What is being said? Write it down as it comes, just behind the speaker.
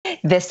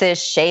This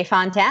is Shay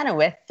Fontana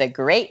with the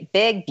Great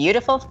Big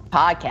Beautiful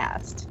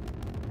Podcast.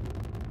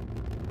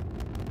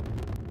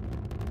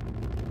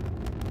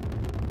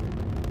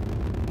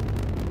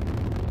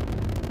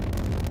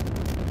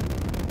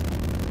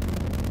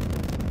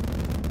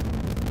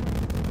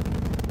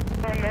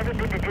 Have you ever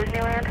been to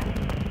Disneyland?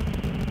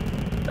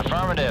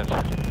 Affirmative.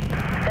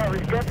 That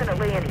was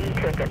definitely an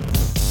e-ticket.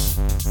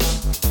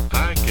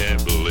 I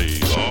can't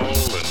believe all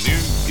the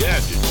new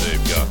gadgets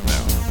they've got now.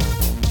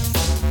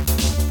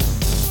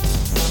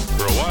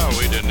 For a while,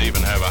 we didn't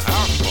even have a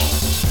house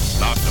phone,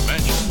 not to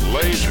mention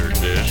laser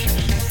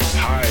discs,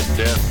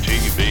 high-def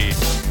TV.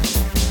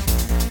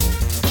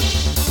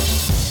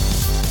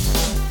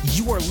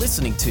 You are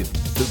listening to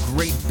the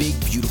Great Big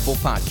Beautiful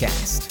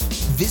Podcast.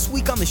 This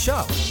week on the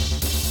show,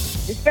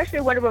 Especially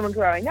Wonder Woman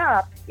growing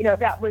up,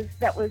 that was,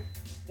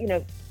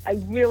 I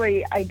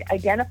really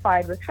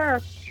identified with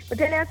her. But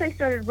then as I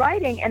started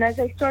writing and as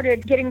I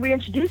started getting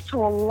reintroduced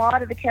to a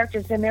lot of the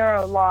characters, and there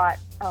are a lot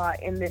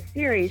in this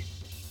series,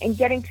 and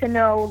getting to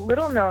know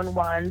little-known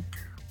ones,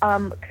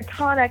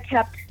 Katana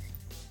kept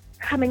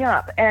coming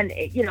up. And,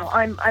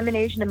 I'm an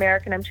Asian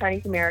American, I'm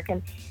Chinese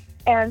American.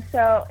 And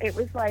so it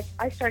was like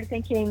I started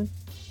thinking,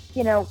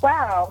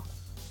 wow,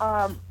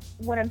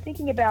 when I'm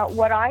thinking about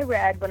what I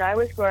read when I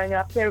was growing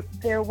up,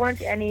 there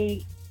weren't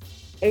any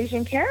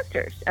Asian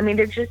characters. I mean,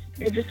 there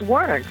just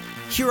weren't.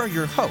 here are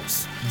your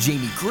hosts,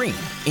 Jamie Green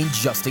and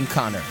Justin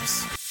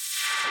Connors.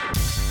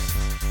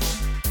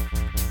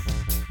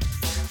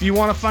 If you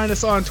want to find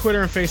us on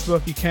Twitter and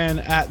Facebook, you can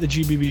at the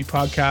GBB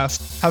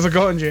Podcast. How's it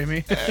going,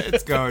 Jamie?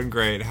 It's going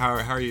great. How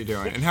are you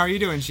doing? And how are you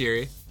doing,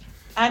 Shiri?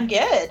 I'm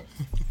good.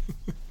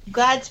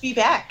 Glad to be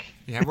back.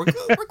 Yeah, we're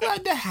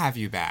glad to have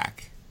you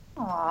back.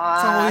 Aww.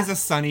 It's always a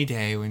sunny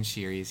day when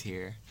Shiri's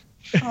here.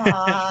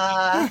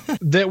 Aww.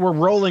 That we're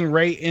rolling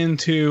right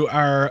into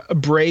our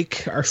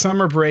break, our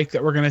summer break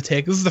that we're going to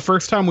take. This is the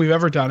first time we've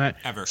ever done it.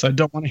 Ever. So I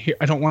don't want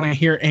to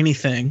hear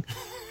anything.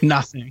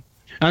 Nothing.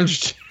 I'm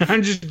just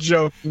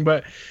joking,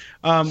 but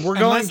we're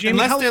going. Jamie,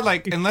 unless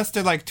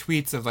they're like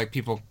tweets of like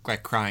people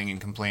like crying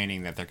and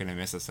complaining that they're gonna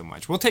miss us so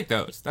much. We'll take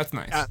those. That's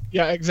nice.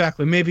 Yeah,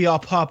 exactly. Maybe I'll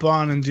pop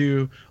on and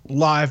do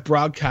live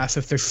broadcasts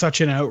if there's such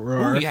an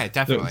outroar. Ooh, yeah,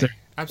 definitely.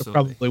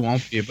 Absolutely. There probably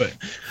won't be,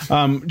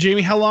 but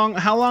Jamie, how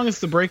long is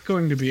the break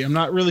going to be? I'm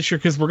not really sure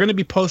because we're going to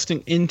be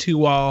posting into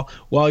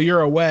while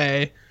you're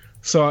away.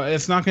 So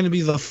it's not going to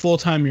be the full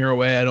time you're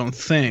away, I don't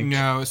think.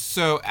 No.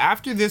 So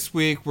after this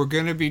week, we're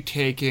going to be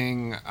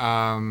taking.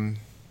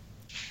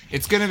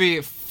 It's going to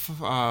be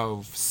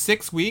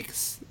 6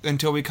 weeks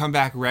until we come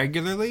back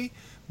regularly,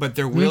 but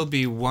there will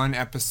be one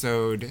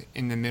episode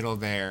in the middle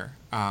there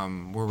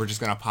where we're just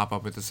going to pop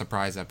up with a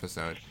surprise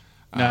episode.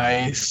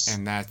 Nice.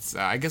 And that's.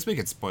 I guess we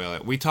could spoil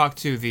it. We talked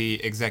to the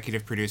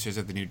executive producers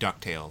of the new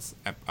DuckTales.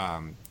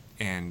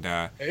 And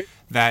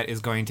that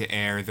is going to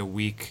air the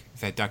week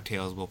that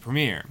DuckTales will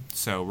premiere.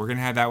 So we're going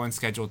to have that one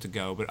scheduled to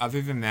go. But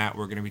other than that,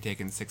 we're going to be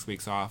taking 6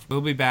 weeks off. We'll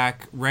be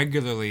back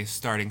regularly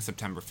starting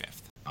September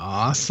 5th.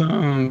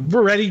 Awesome.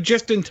 We're ready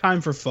just in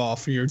time for fall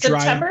for your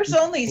drive. September's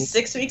only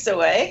 6 weeks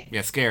away.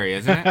 Yeah, scary,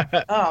 isn't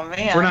it? Oh,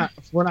 man.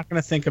 We're not going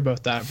to think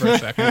about that for a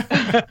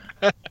second.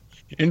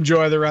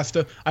 Enjoy the rest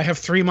of... I have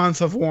 3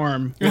 months of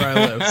warm where I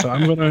live, so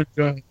I'm going to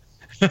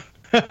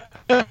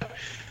enjoy.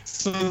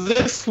 So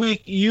this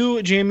week,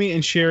 you, Jamie,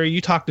 and Sherry, you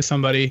talked to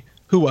somebody.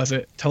 Who was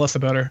it? Tell us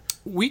about her.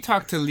 We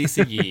talked to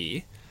Lisa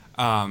Yee,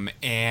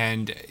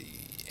 and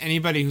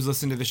anybody who's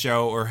listened to the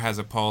show or has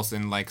a pulse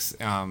and likes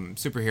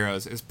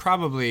superheroes is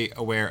probably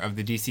aware of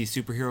the DC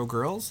Superhero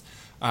Girls.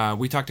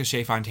 We talked to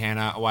Shay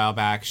Fontana a while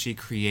back. She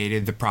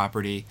created the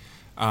property.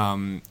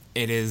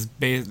 It is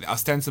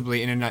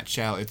ostensibly, in a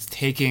nutshell, it's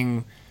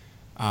taking...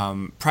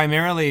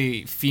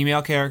 primarily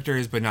female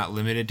characters, but not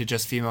limited to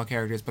just female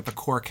characters, but the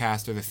core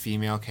cast are the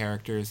female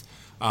characters,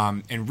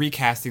 and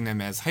recasting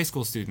them as high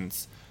school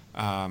students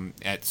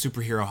at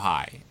Superhero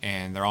High.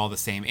 And they're all the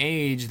same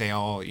age. They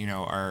all,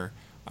 are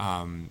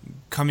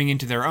coming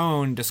into their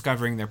own,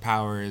 discovering their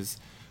powers.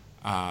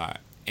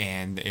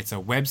 And it's a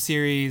web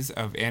series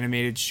of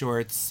animated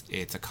shorts.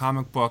 It's a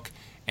comic book.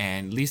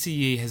 And Lisa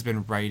Yee has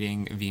been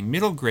writing the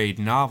middle grade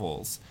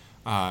novels.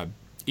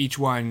 Each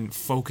one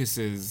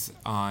focuses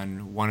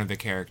on one of the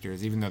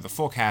characters, even though the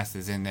full cast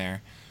is in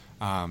there.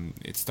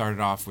 It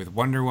started off with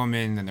Wonder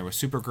Woman, then there was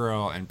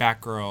Supergirl and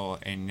Batgirl,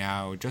 and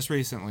now, just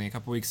recently, a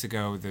couple weeks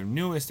ago, the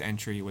newest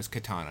entry was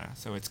Katana.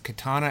 So it's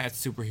Katana at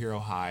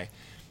Superhero High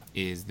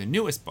is the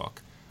newest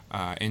book.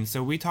 And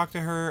so we talked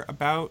to her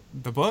about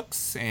the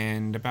books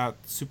and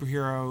about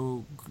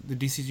the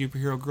DC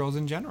Superhero Girls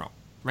in general.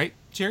 Right,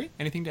 Jerry?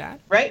 Anything to add?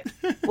 Right.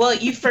 Well,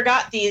 you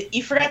forgot the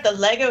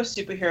Lego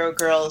Superhero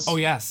Girls. Oh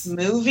yes,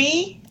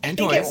 movie. And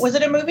I think toys. Was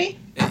it a movie?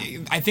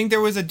 I think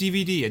there was a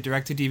DVD, a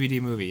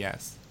direct-to-DVD movie.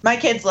 Yes. My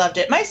kids loved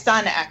it. My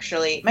son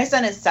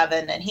is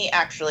 7, and he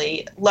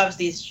actually loves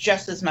these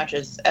just as much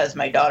as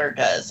my daughter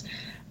does.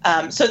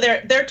 So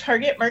their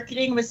target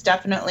marketing was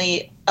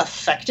definitely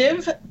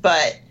effective,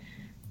 but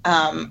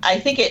I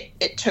think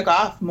it took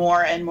off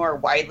more and more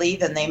widely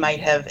than they might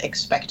have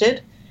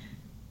expected.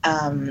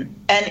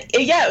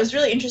 It was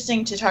really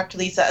interesting to talk to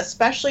Lisa,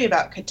 especially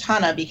about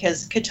Katana,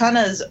 because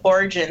Katana's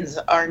origins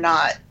are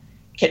not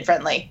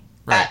kid-friendly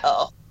at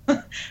all.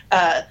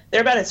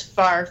 They're about as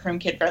far from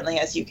kid-friendly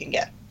as you can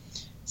get.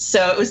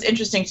 So it was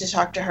interesting to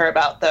talk to her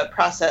about the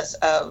process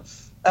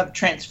of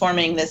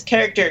transforming this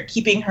character,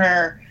 keeping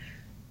her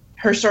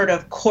sort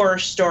of core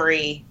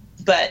story,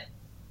 but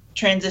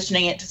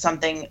transitioning it to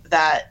something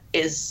that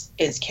is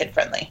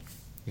kid-friendly.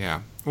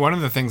 Yeah. One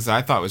of the things that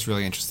I thought was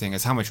really interesting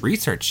is how much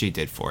research she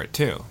did for it,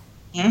 too.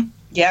 Mm-hmm.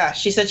 Yeah,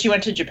 she said she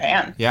went to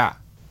Japan. Yeah,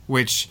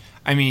 which,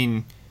 I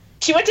mean...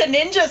 She went to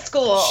ninja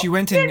school! She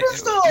went to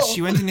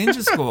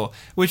ninja school,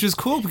 which was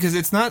cool because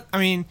it's not, I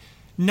mean,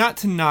 not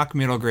to knock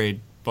middle grade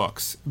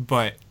books,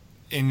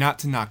 and not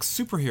to knock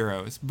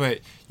superheroes, but,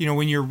 you know,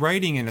 when you're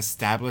writing an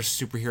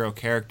established superhero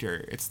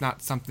character, it's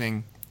not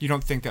something... You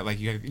don't think that, like,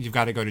 you've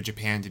got to go to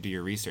Japan to do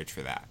your research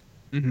for that.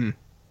 Mm-hmm.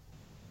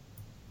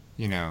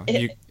 You know,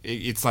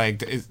 it's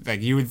like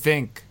you would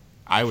think,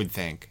 I would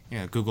think, you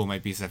know, Google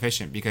might be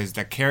sufficient because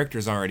the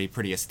character's already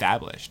pretty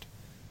established.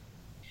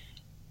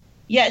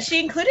 Yeah,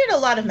 she included a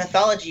lot of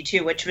mythology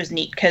too, which was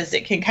neat because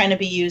it can kind of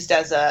be used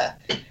as a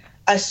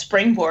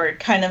springboard,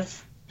 kind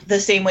of the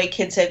same way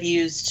kids have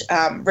used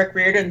Rick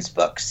Riordan's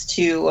books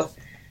to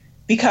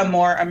become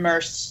more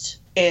immersed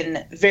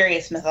in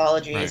various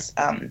mythologies,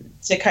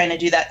 to kind of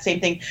do that same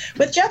thing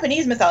with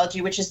Japanese mythology,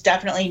 which is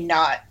definitely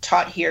not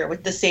taught here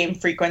with the same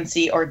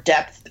frequency or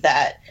depth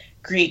that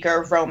Greek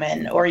or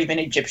Roman or even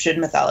Egyptian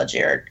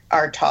mythology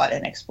are taught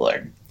and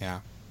explored.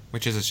 Yeah,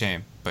 which is a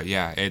shame. But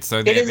yeah, it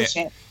is a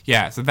shame.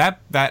 Yeah, so that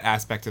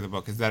aspect of the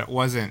book is that it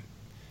wasn't,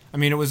 I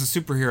mean, it was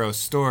a superhero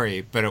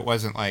story, but it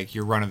wasn't like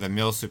your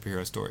run-of-the-mill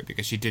superhero story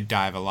because she did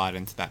dive a lot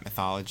into that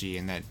mythology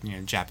and that, you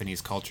know, Japanese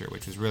culture,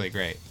 which was really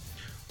great.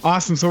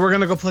 Awesome. So we're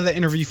going to go play that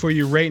interview for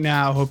you right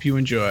now. Hope you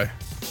enjoy.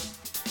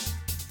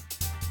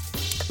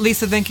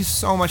 Lisa, thank you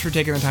so much for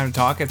taking the time to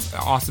talk. It's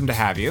awesome to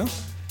have you.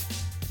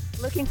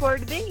 Looking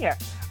forward to being here.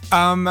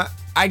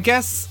 I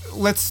guess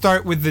let's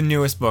start with the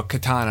newest book,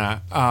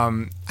 Katana.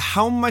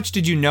 How much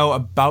did you know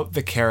about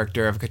the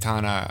character of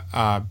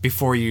Katana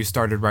before you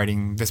started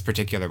writing this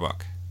particular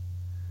book?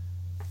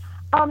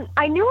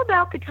 I knew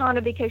about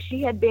Katana because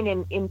she had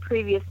been in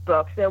previous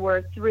books. There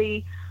were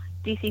 3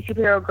 DC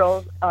Superhero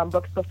Girls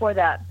books before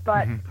that.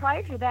 But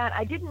prior to that,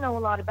 I didn't know a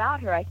lot about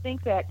her. I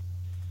think that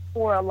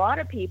for a lot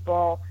of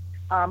people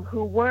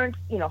who weren't,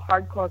 you know,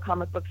 hardcore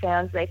comic book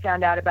fans, they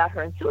found out about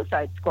her in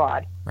Suicide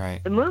Squad,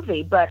 the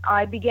movie. But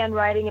I began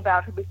writing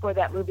about her before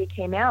that movie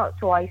came out,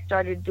 so I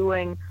started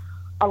doing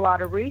a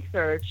lot of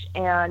research.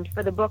 And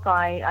for the book,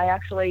 I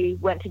actually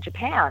went to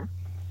Japan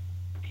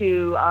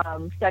to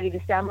study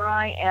the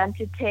samurai and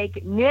to take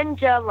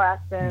ninja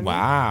lessons.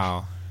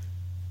 Wow.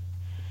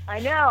 I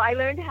know. I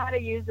learned how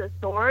to use a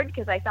sword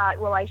because I thought,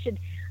 well, I should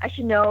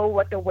know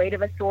what the weight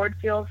of a sword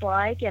feels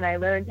like, and I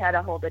learned how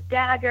to hold a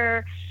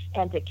dagger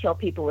and to kill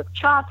people with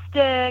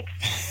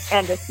chopsticks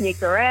and to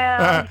sneak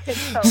around.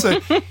 So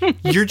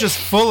you're just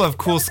full of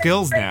cool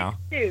skills now.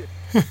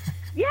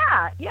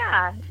 Yeah.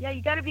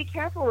 You got to be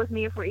careful with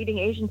me if we're eating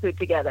Asian food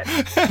together.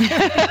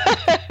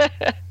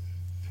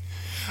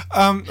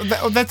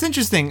 That's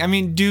interesting. I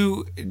mean,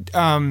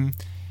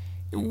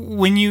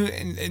 when you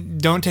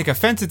don't take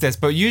offense at this,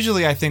 but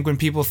usually I think when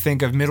people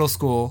think of middle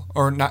school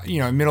or not, you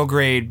know, middle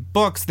grade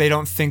books, they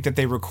don't think that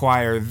they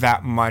require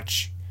that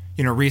much,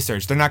 you know,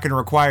 research. They're not going to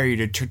require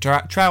you to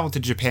travel to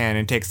Japan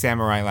and take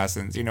samurai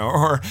lessons, you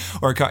know,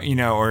 or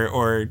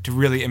to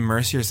really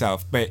immerse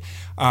yourself. But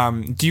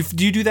do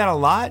you do that a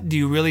lot? Do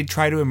you really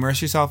try to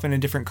immerse yourself in a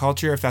different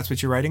culture if that's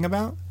what you're writing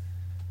about?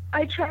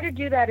 I try to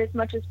do that as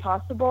much as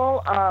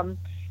possible.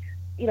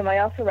 You know, I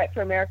also write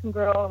for American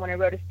Girl, and when I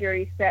wrote a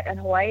series set in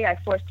Hawaii, I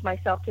forced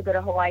myself to go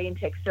to Hawaii and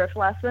take surf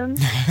lessons.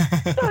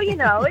 So, you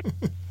know,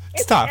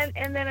 it's tough.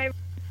 And then I wrote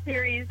a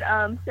series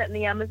set in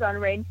the Amazon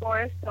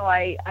rainforest, so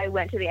I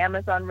went to the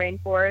Amazon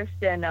rainforest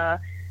and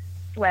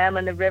swam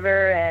in the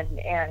river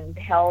and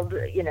held,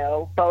 you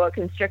know, boa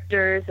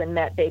constrictors and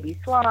met baby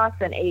sloths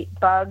and ate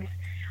bugs.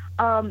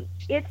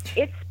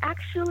 It's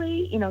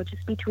actually, you know,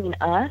 just between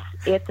us,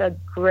 it's a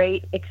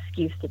great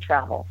excuse to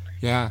travel.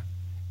 Yeah.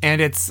 And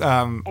it's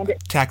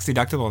tax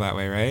deductible that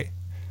way, right?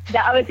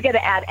 I was going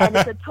to add, and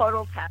it's a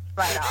total tax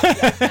write-off.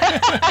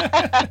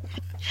 Yes.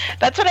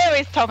 That's what I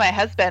always tell my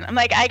husband. I'm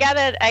like, I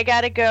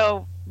gotta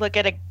go look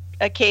at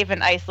a cave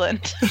in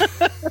Iceland.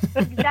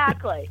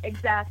 Exactly.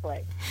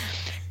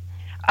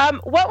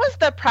 What was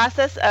the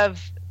process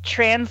of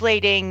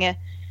translating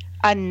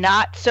a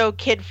not so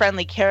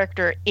kid-friendly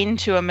character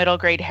into a middle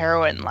grade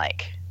heroine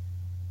like?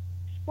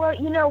 Well,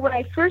 you know, when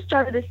I first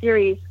started the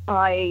series,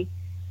 I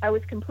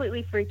was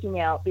completely freaking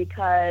out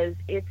because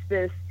it's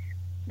this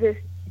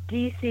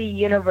DC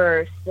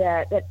universe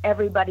that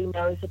everybody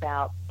knows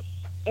about.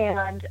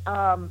 And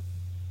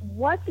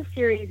what the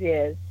series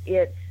is,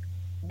 it's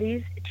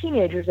these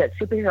teenagers at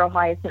Superhero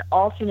High. It's an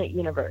alternate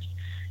universe.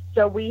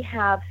 So we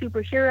have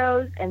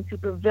superheroes and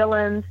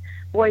supervillains,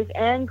 boys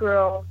and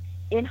girls,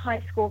 in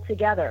high school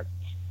together.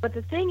 But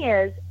the thing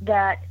is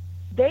that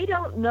they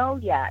don't know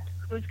yet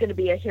who's going to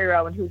be a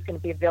hero and who's going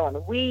to be a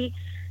villain. We,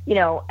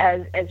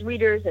 as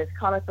readers, as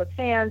comic book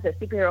fans, as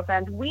superhero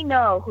fans, we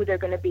know who they're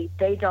going to be.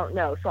 They don't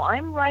know. So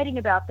I'm writing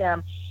about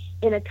them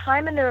in a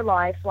time in their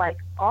life, like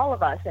all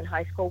of us in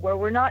high school, where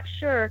we're not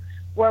sure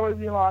where we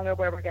belong or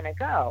where we're going to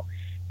go.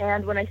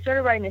 And when I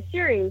started writing the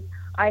series,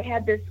 I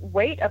had this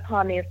weight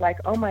upon me. It's like,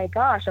 oh my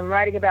gosh, I'm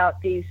writing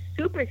about these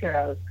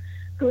superheroes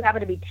who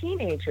happen to be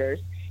teenagers.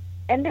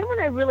 And then when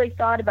I really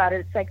thought about it,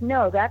 it's like,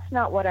 no, that's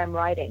not what I'm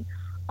writing.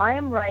 I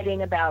am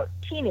writing about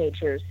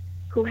teenagers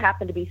who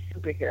happen to be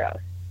superheroes.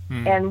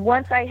 And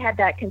once I had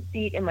that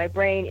conceit in my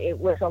brain, it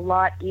was a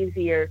lot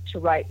easier to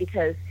write,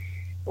 because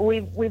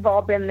we've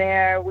all been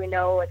there. We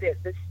know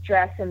the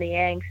stress and the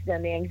angst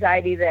and the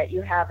anxiety that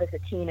you have as a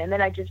teen. And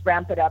then I just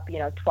ramp it up,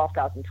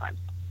 12,000 times.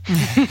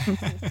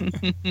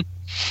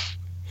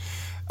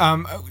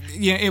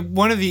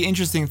 One of the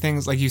interesting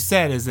things, like you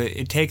said, is that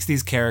it takes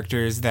these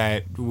characters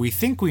that we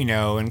think we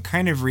know and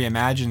kind of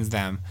reimagines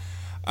them.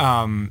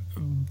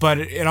 But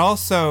it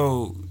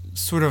also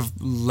sort of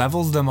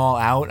levels them all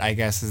out, I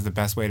guess is the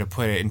best way to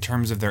put it, in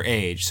terms of their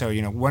age. So,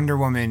 Wonder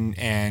Woman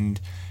and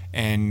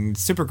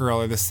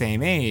Supergirl are the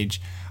same age.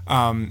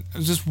 I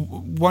was just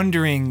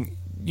wondering,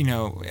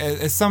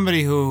 as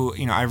somebody who,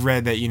 I've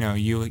read that,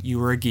 you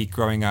were a geek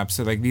growing up,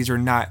 so like these are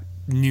not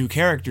new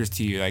characters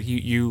to you. Like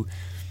you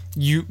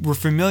were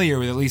familiar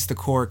with at least the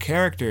core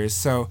characters.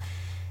 So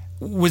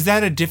was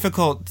that a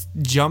difficult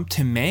jump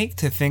to make,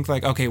 to think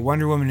like, okay,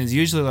 Wonder Woman is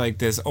usually like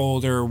this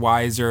older,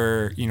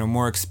 wiser,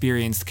 more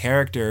experienced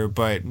character,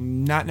 but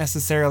not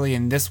necessarily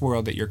in this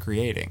world that you're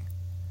creating?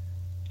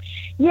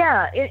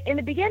 Yeah, in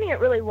the beginning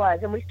it really was.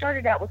 And we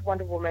started out with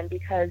Wonder Woman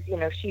because,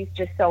 she's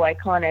just so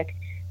iconic,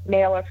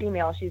 male or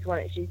female. She's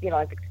like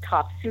the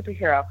top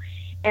superhero.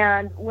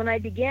 And when I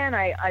began,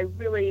 I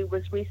really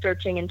was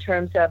researching in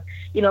terms of,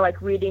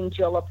 like reading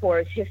Jill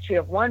Lepore's History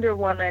of Wonder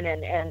Woman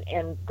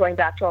and going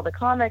back to all the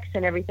comics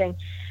and everything,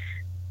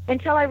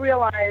 until I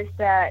realized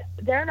that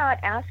they're not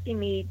asking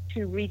me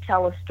to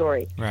retell a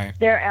story. Right.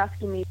 They're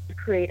asking me to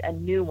create a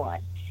new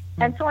one.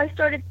 And so I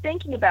started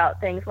thinking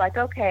about things like,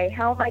 okay,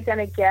 how am I going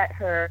to get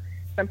her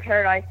from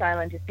Paradise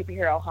Island to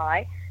Superhero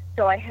High?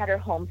 So I had her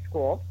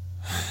homeschooled.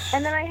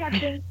 And then I had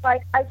things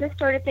like, I just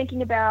started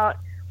thinking about,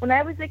 when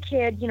I was a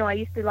kid, I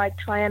used to like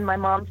try on my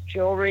mom's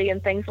jewelry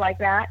and things like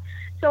that.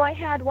 So I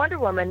had Wonder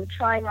Woman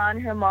trying on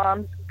her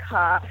mom's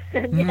cuffs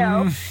and,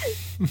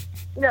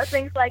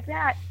 things like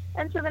that.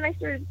 And so then I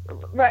started,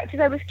 right, because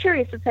I was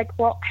curious. It's like,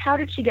 well, how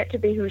did she get to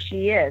be who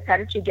she is? How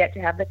did she get to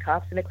have the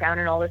cuffs and the crown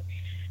and all this?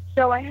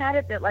 So I had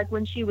it that, like,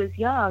 when she was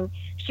young,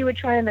 she would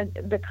try on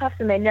the cuffs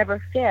and they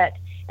never fit.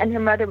 And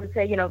her mother would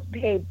say,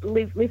 hey,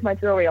 leave my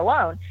jewelry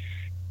alone.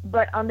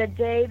 But on the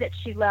day that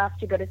she left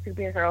to go to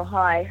Superhero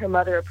High, her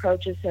mother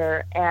approaches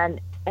her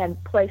and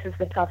places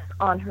the cuffs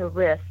on her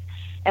wrists.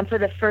 And for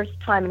the first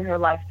time in her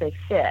life, they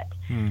fit.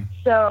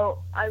 So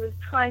I was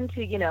trying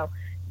to,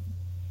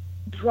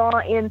 draw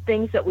in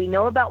things that we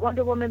know about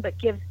Wonder Woman, but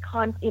give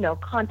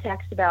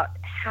context about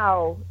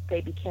how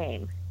they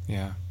became.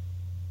 Yeah.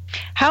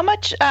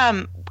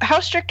 How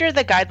strict are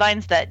the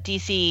guidelines that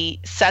DC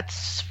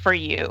sets for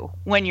you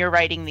when you're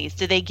writing these?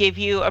 Do they give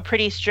you a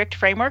pretty strict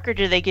framework, or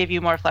do they give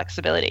you more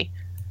flexibility?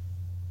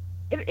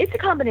 It's a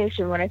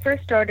combination. When I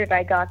first started,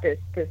 I got this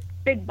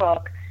big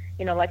book,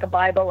 like a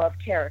Bible of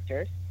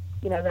characters,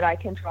 that I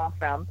can draw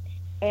from.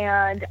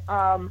 And,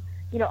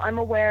 I'm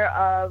aware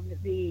of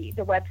the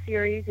web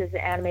series. There's an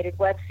animated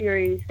web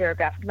series. There are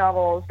graphic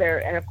novels.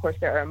 And of course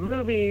there are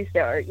movies.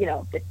 There are,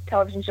 the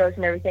television shows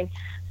and everything.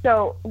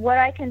 So what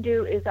I can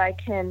do is I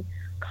can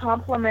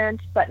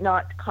complement but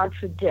not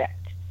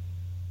contradict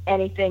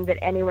anything that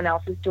anyone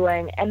else is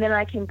doing, and then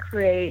I can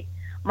create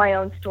my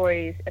own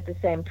stories at the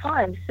same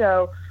time.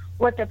 So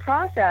what the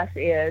process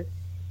is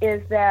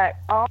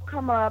that I'll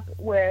come up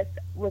with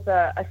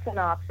a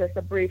synopsis,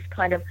 a brief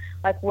kind of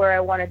like where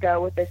I want to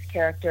go with this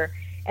character,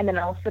 and then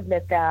I'll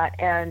submit that,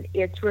 and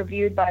it's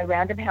reviewed by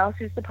Random House,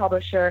 who's the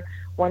publisher,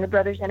 Warner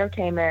Brothers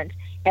Entertainment,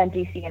 and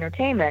DC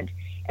Entertainment.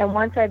 And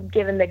once I've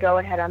given the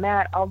go-ahead on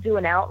that, I'll do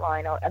an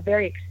outline, a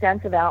very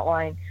extensive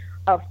outline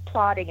of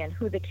plotting and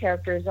who the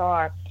characters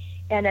are.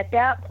 And at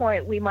that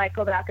point, we might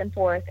go back and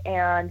forth,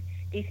 and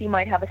DC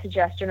might have a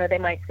suggestion, or they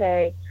might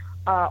say,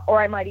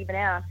 or I might even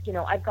ask,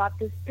 I've got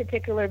this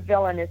particular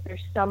villain. Is there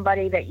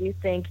somebody that you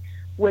think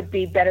would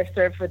be better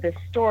served for this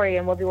story?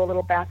 And we'll do a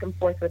little back and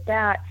forth with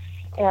that.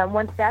 And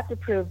once that's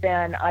approved,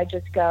 then I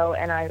just go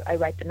and I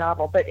write the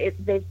novel. But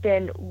they've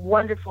been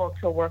wonderful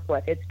to work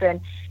with. It's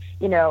been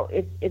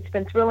it's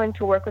been thrilling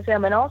to work with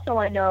them. And also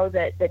I know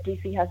that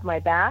DC has my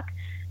back,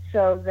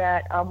 so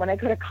that when I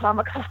go to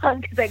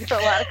Comic-Con, because I go to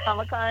a lot of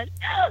Comic-Con,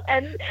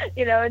 and,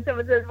 and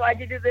someone says, why'd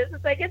you do this?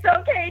 It's like, it's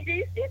okay,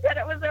 DC said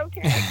it was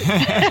okay.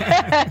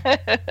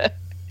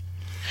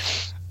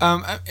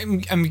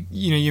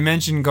 You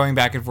mentioned going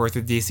back and forth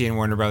with DC and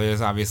Warner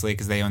Brothers, obviously,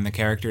 because they own the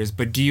characters.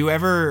 But do you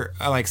ever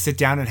sit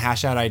down and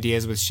hash out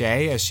ideas with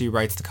Shay as she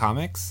writes the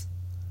comics?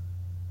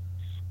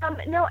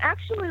 No,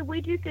 actually,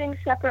 we do things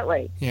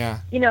separately.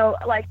 Yeah.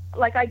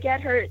 Like I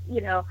get her,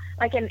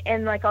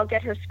 and I'll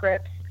get her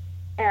scripts,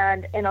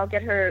 and I'll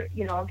get her,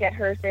 I'll get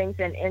her things,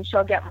 and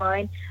she'll get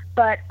mine.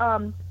 But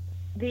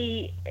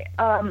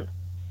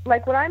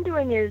like what I'm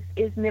doing is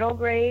middle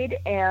grade,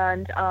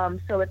 and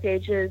so it's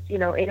ages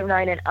 8 or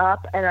 9 and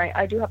up, and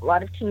I do have a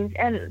lot of teens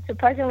and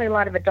surprisingly a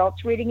lot of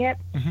adults reading it.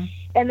 Mm-hmm.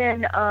 And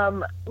then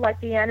like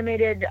the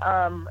animated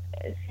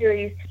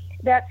series,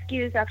 that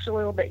skews actually a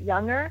little bit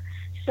younger.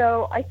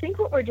 So I think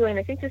what we're doing,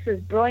 I think this is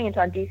brilliant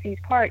on DC's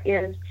part,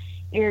 is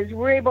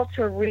we're able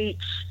to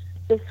reach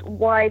this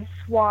wide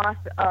swath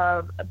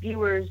of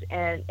viewers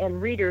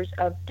and readers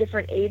of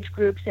different age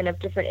groups and of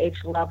different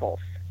age levels.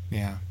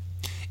 Yeah.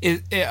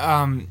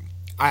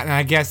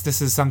 I guess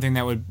this is something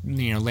that would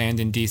land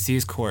in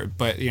DC's court,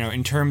 but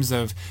in terms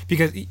of,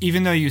 because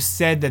even though you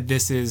said that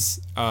this is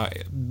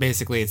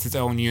basically it's its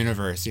own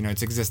universe,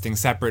 it's existing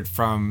separate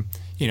from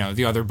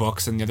the other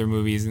books and the other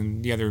movies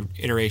and the other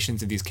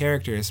iterations of these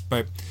characters,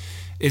 but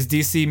is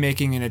DC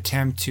making an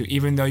attempt to,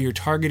 even though you're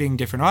targeting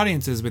different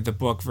audiences with the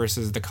book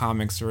versus the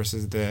comics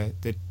versus the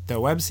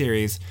web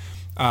series,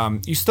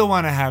 you still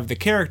want to have the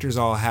characters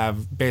all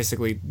have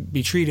basically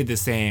be treated the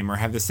same or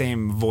have the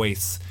same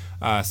voice,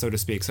 so to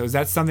speak. So is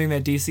that something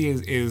that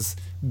DC is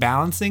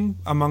balancing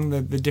among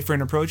the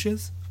different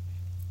approaches?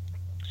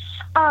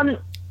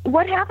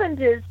 What happens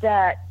is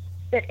that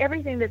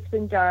everything that's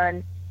been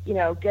done,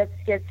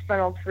 gets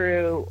funneled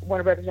through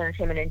Warner Brothers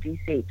Entertainment and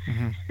DC.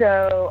 Mm-hmm.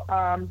 So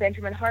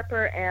Benjamin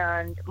Harper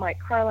and Mike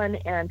Carlin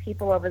and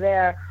people over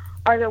there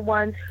are the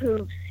ones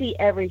who see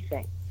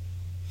everything,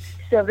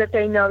 so that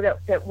they know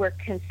that we're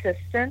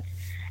consistent.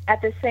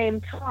 At the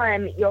same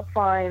time, you'll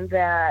find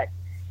that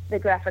the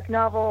graphic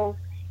novels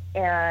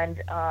and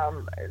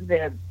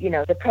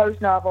the prose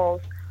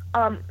novels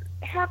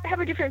have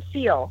a different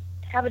feel,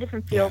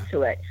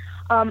 to it.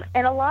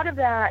 And a lot of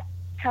that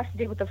has to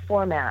do with the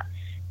format.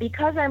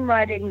 Because I'm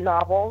writing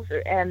novels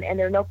and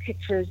there are no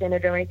pictures in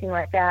it or anything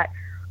like that,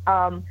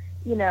 I'm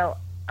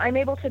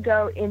able to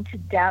go into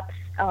depth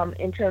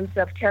in terms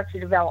of character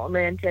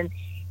development and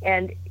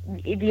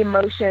the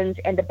emotions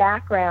and the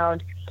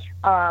background,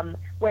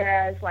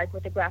 whereas like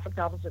with the graphic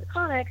novels or the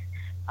comics,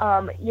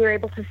 you're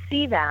able to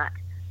see that,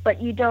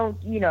 but you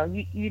don't,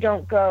 you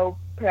don't go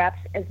perhaps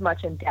as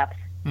much in depth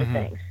with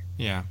things.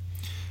 Yeah.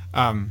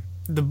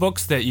 The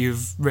books that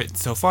you've written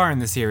so far in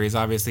the series,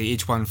 obviously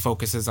each one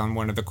focuses on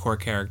one of the core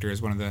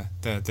characters, one of the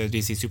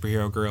DC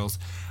superhero girls.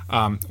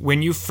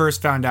 When you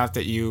first found out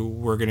that you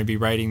were going to be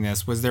writing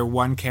this, was there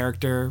one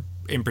character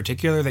in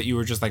particular that you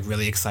were just like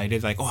really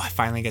excited, like, oh, I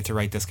finally get to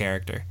write this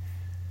character?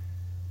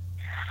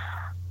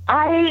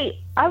 I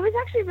was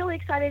actually really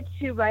excited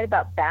to write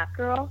about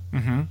Batgirl,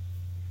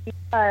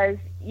 because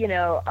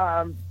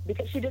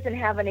because she doesn't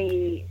have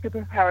any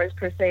superpowers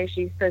per se.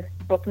 She's this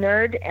book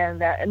nerd, and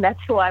that's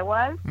who I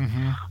was.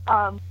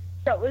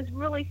 So it was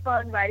really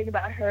fun writing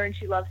about her, and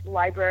she loves the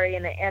library,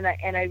 and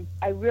I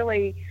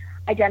really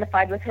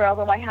identified with her.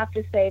 Although I have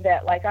to say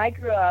that, like, I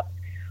grew up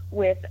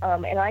with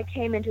and I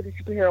came into the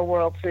superhero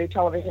world through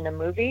television and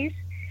movies.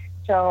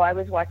 So I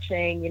was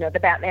watching, the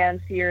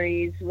Batman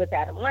series with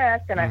Adam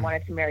West, and I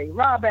wanted to marry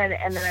Robin,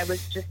 and then I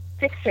was just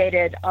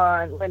fixated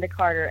on Linda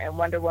Carter and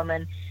Wonder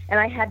Woman. And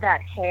I had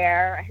that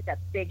hair, I had that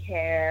big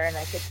hair, and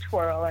I could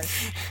twirl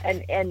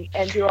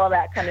and do all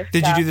that kind of stuff.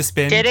 Did you do the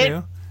spin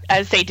too? I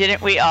would say,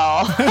 didn't we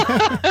all?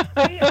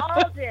 We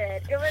all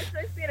did. It was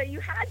just,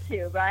 you had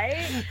to,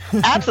 right?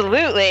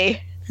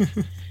 Absolutely.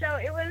 So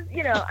it was,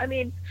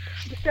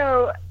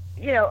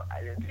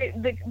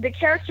 the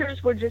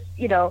characters were just,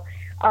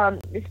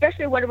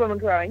 especially Wonder Woman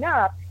growing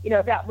up,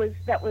 that was,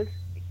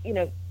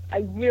 I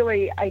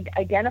really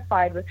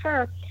identified with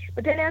her.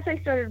 But then as I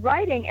started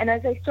writing and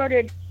as I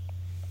started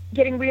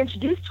getting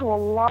reintroduced to a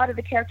lot of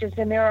the characters,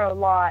 and there are a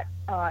lot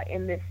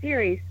in this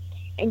series,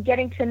 and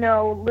getting to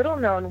know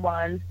little-known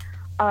ones,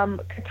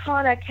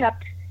 Katana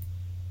kept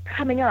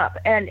coming up.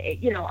 And,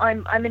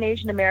 I'm an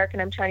Asian American,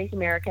 I'm Chinese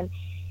American,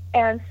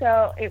 and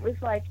so it was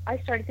like I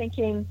started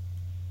thinking,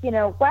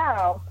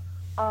 wow,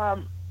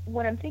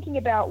 when I'm thinking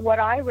about what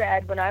I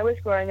read when I was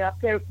growing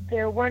up,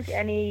 there weren't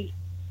any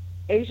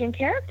Asian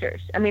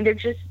characters. I mean, there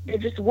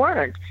just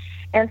weren't.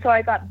 And so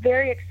I got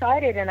very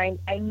excited, and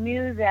I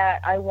knew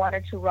that I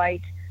wanted to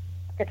write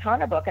a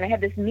Katana book. And I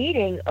had this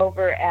meeting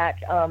over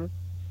at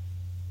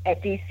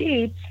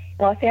DC,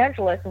 Los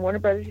Angeles, and Warner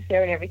Brothers was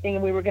there and everything,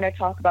 and we were going to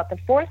talk about the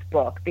fourth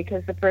book,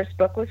 because the first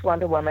book was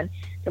Wonder Woman,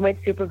 then we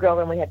had Supergirl,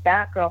 then we had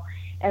Batgirl,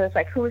 and it was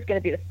like, who was going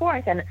to be the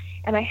fourth? And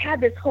I had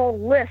this whole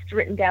list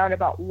written down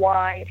about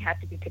why it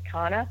had to be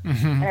Katana,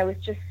 and I was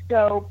just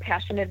so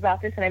passionate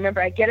about this. And I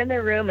remember I get in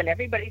the room, and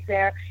everybody's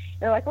there,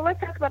 and they're like, well, let's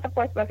talk about the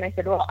fourth book. And I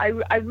said, well,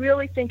 I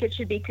really think it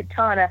should be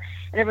Katana.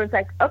 And everyone's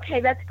like, okay,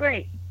 that's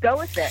great, go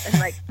with it. And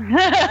I'm like,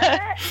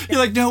 what? You're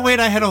like, no, wait,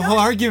 I had a whole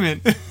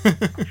argument.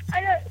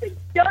 I know,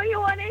 don't you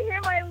want to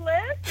hear my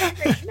list? I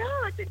was like, no,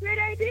 it's a great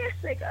idea.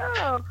 It's like,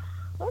 oh,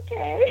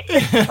 okay.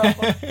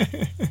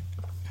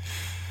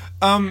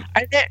 Are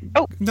there?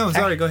 Oh, no,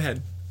 sorry. Go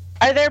ahead.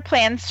 Are there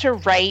plans to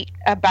write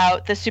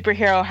about the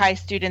superhero high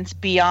students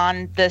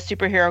beyond the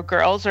superhero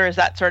girls, or is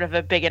that sort of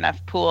a big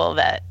enough pool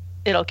that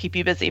it'll keep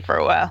you busy for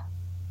a while?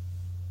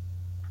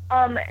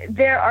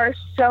 There are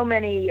so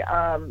many,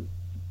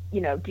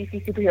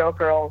 DC superhero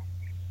girls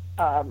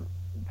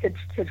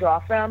to draw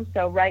from.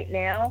 So right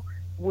now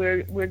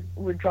we're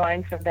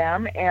drawing from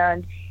them,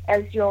 and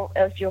as you'll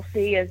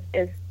see as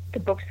the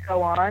books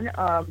go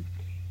on,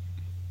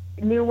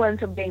 new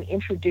ones are being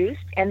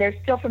introduced, and they're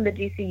still from the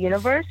DC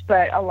universe,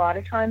 but a lot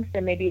of times they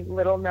may be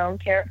little known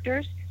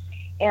characters.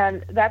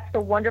 And that's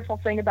the wonderful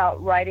thing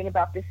about writing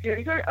about this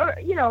series, or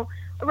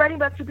writing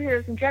about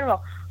superheroes in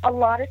general. A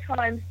lot of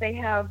times they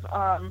have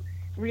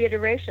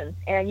reiterations,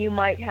 and you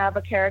might have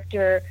a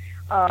character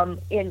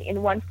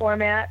in one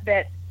format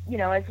that,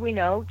 as we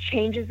know,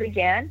 changes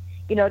again.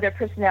 Their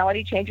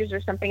personality changes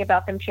or something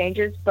about them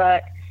changes,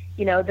 but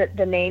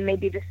the name may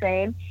be the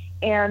same,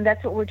 and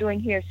that's what we're doing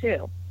here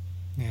too.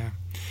 Yeah.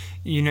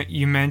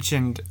 You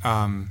mentioned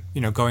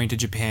going to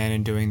Japan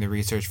and doing the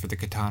research for the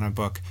Katana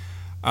book.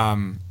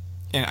 And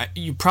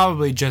you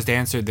probably just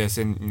answered this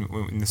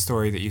in the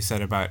story that you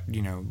said about,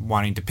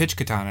 wanting to pitch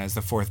Katana as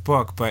the fourth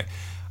book, but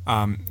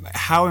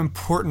how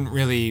important,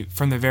 really,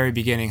 from the very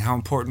beginning, how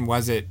important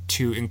was it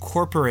to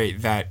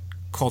incorporate that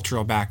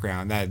cultural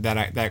background,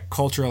 that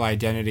cultural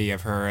identity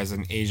of her as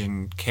an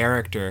Asian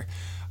character,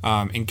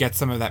 and get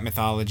some of that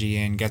mythology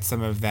in, get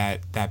some of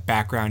that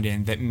background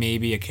in that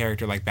maybe a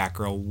character like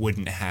Batgirl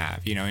wouldn't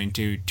have, and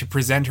to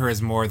present her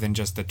as more than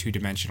just a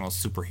two-dimensional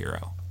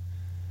superhero?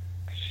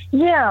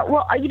 Yeah,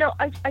 well,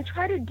 I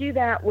try to do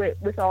that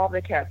with all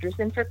the characters.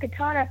 And for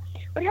Katana,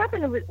 what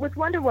happened with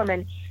Wonder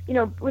Woman,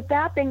 with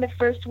that being the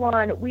first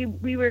one,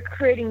 we were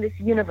creating this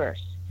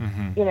universe,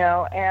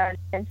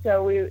 and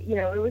so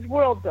it was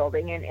world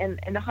building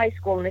and the high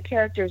school and the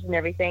characters and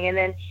everything.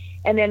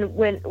 And then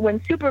when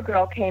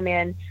Supergirl came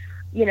in,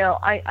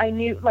 I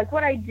knew, like,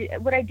 what I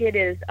did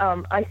is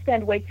I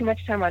spend way too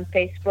much time on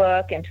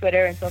Facebook and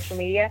Twitter and social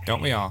media.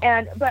 Don't we all?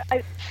 So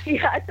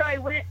I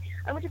went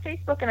to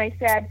Facebook and I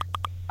said,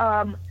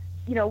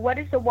 what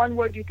is the one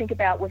word you think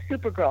about with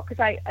Supergirl? Because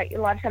I a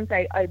lot of times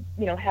I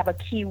have a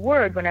key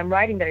word when I'm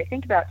writing that I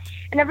think about,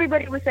 and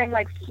everybody was saying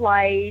like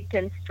flight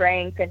and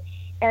strength,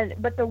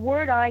 but the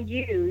word I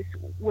used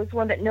was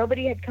one that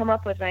nobody had come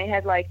up with, and I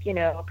had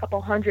a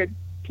couple hundred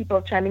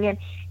people chiming in,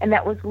 and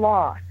that was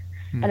loss.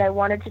 And I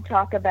wanted to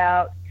talk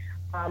about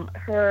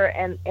her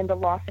and the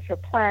loss of her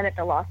planet,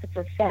 the loss of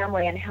her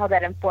family, and how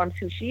that informs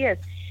who she is.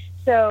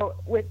 So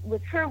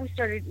with her, we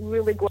started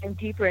really going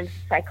deeper into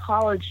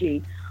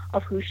psychology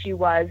of who she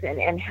was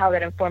and how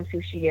that informs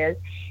who she is.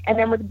 And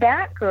then with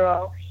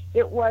Batgirl,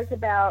 it was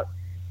about,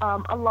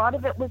 a lot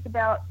of it was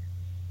about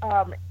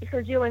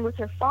her dealing with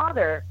her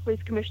father,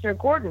 Police Commissioner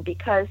Gordon,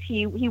 because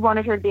he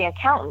wanted her to be an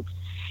accountant,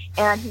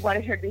 and he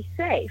wanted her to be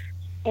safe,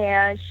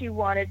 and she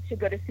wanted to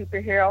go to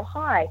superhero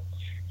high.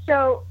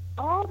 So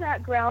all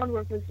that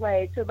groundwork was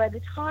laid. So by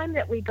the time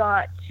that we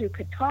got to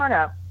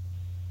Katana,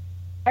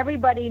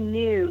 everybody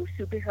knew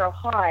superhero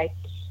high,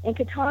 and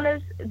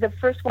Katana's the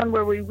first one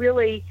where we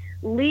really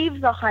leave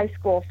the high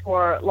school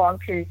for long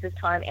periods of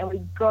time, and we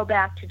go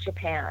back to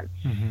Japan.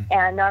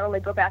 And not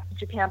only go back to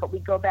Japan, but we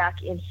go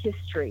back in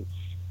history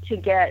to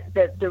get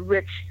the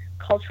rich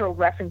cultural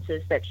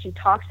references that she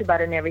talks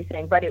about and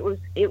everything. But it was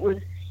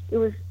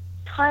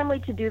timely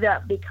to do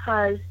that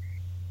because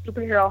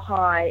superhero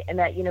high and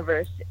that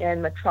universe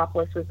in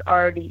Metropolis was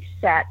already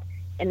set,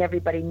 and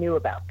everybody knew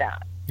about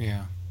that.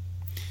 Yeah.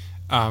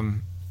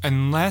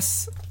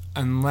 Unless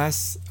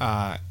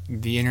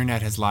the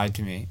internet has lied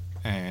to me,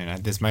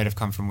 and this might have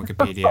come from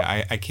Wikipedia.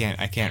 I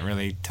can't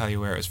really tell you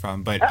where it was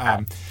from. But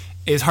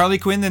is Harley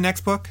Quinn the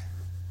next book?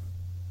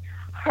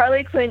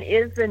 Harley Quinn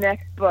is the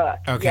next book.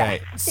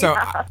 Okay, yeah. So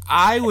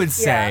I would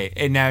say,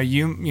 and now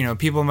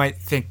people might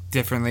think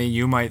differently.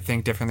 You might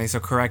think differently. So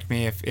correct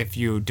me if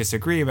you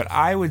disagree. But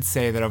I would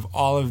say that of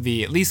all of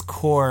the at least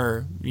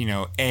core,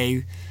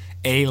 A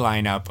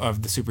lineup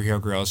of the superhero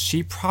girls,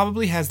 she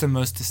probably has the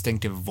most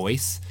distinctive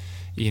voice.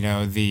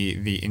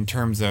 The in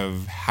terms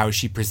of how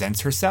she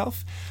presents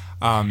herself.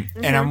 And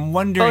I'm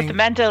wondering, both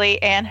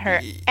mentally and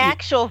her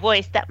actual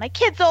voice that my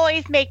kids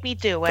always make me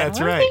do when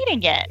we're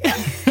reading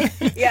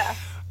it. Yeah.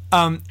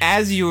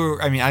 As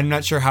I'm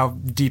not sure how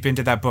deep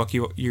into that book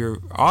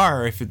you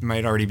are, if it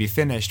might already be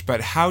finished,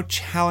 but how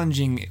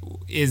challenging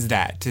is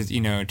that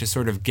to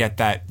sort of get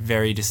that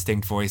very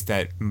distinct voice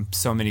that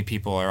so many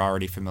people are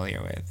already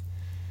familiar with?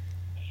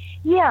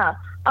 Yeah.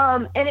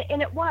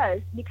 And it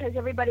was, because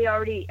everybody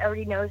already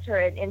knows her,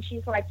 and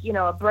she's like,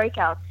 a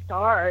breakout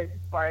star as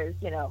far as,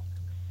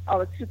 all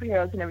the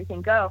superheroes and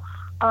everything go.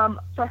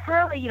 For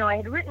Harley, I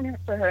had written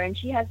for her, and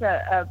she has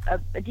a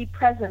deep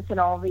presence in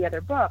all the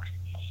other books.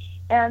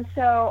 And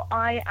so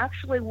I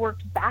actually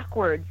worked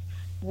backwards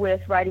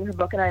with writing her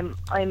book, and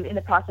I'm in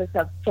the process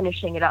of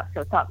finishing it up,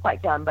 so it's not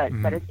quite done, but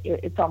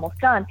it's almost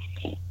done.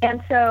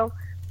 And so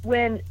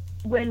when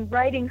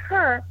writing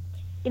her,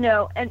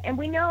 and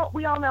we all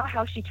know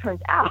how she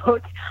turns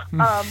out.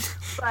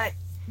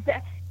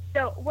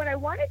 So what I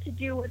wanted to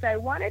do was I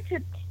wanted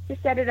to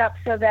set it up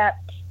so that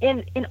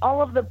in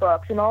all of the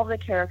books and all of the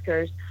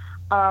characters,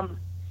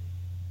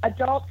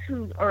 adults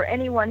who, or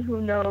anyone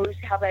who knows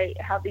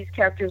how these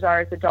characters are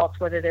as adults,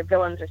 whether they're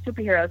villains or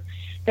superheroes,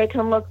 they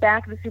can look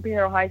back at the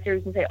superhero high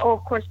series and say, oh,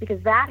 of course,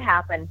 because that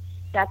happened,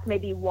 that's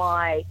maybe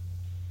why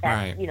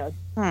that,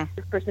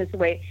 this person is the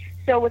way.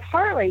 So with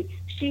Harley,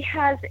 she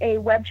has a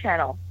web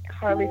channel,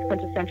 Harley's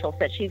Quintessentials,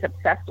 that she's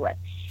obsessed with.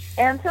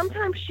 And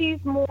sometimes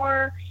she's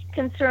more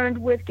concerned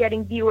with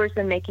getting viewers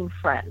than making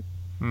friends.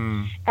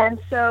 And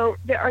so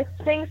there are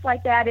things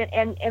like that,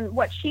 and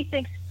what she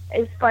thinks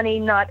is funny,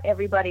 not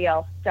everybody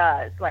else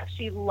does. Like,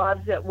 she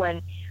loves it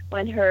when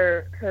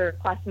her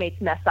classmates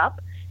mess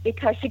up,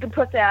 because she can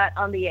put that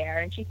on the air,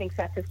 and she thinks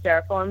that's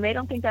hysterical, and they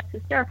don't think that's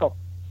hysterical.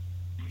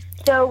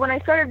 So when I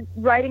started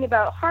writing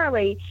about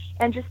Harley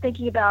and just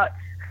thinking about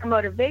her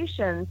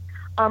motivations,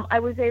 I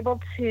was able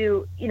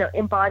to,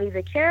 embody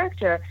the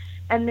character.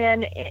 And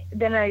then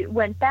I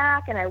went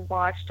back and I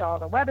watched all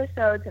the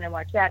webisodes, and I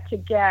watched that to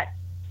get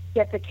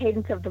the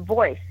cadence of the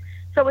voice.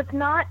 So it's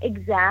not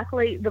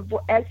exactly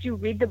as you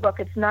read the book,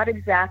 it's not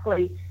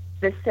exactly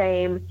the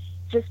same,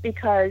 just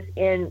because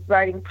in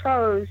writing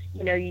prose,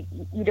 you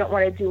don't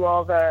want to do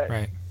all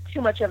the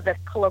too much of the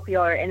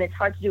colloquial, and it's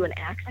hard to do an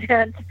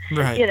accent,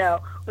 when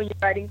you're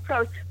writing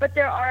prose. But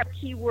there are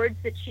key words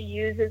that she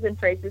uses and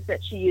phrases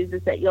that she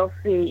uses that you'll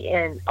see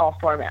in all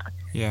formats.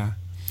 Yeah.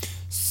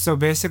 So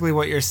basically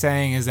what you're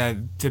saying is that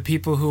the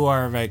people who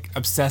are like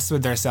obsessed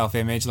with their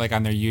self-image, like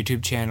on their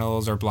YouTube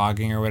channels or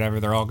blogging or whatever,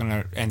 they're all going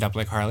to end up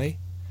like Harley?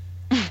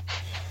 It's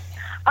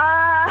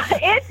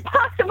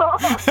possible.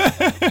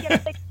 Get a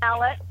big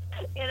palette,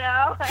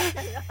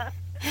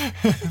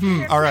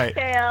 All right.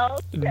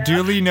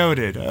 Duly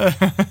noted.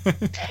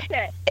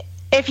 Okay.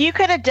 If you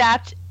could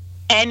adapt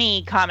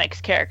any comics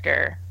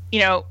character,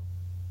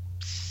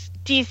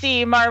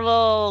 DC,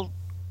 Marvel,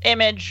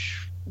 Image,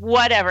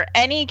 whatever,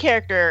 any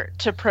character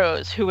to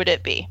prose, who would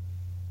it be?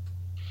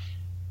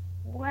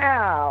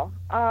 Wow.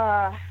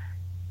 That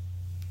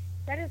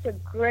is a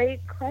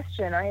great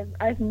question.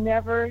 I've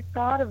never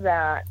thought of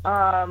that.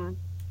 I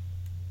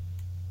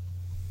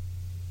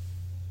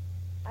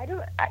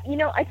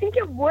think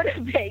it would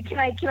have been. Can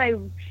I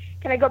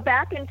go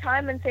back in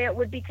time and say it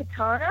would be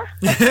Katana?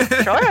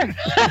 Sure.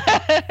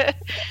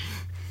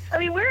 I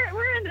mean,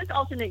 we're in this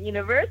alternate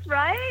universe,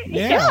 right?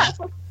 Yeah.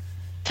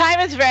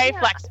 Time is very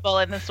flexible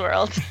in this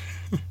world.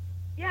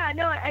 Yeah,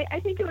 no, I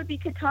think it would be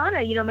Katana.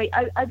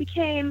 I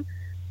became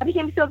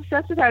so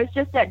obsessed with her. I was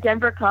just at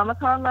Denver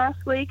Comic-Con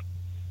last week,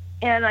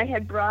 and I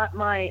had brought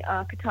my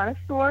Katana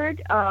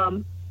sword.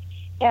 And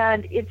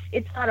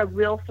it's not a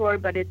real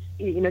sword, but it's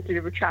it's a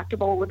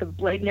retractable with a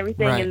blade and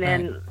everything. Right, and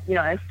then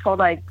I was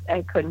told I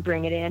couldn't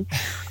bring it in.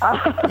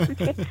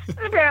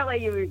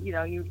 Apparently,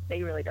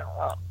 they really don't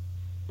want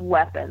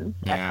weapons.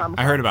 Yeah,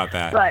 I heard about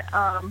that. But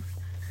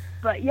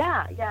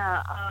yeah.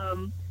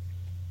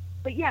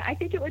 But yeah, I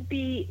think it would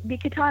be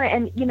Katana.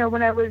 And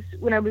when I was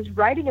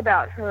writing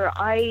about her,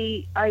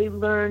 I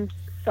learned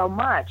so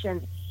much,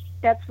 and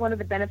that's one of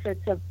the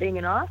benefits of being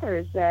an author,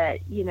 is that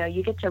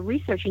you get to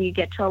research and you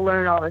get to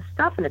learn all this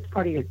stuff, and it's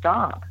part of your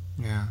job.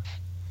 Yeah.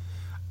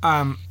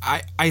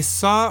 I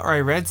saw, or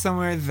I read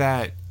somewhere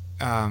that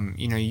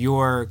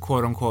your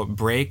quote unquote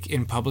break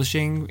in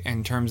publishing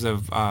in terms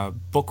of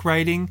book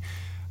writing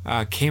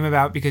came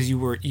about because you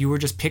were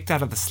just picked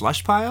out of the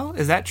slush pile.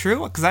 Is that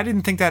true? Because I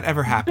didn't think that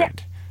ever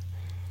happened.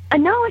 Yeah.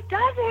 No, it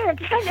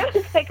doesn't. I know,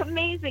 it's like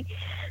amazing.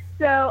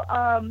 So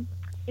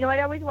I'd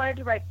always wanted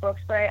to write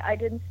books, but I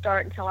didn't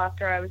start until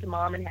after I was a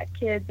mom and had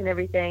kids and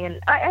everything.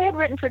 And I had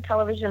written for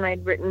television. I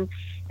had written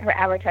for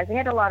advertising. I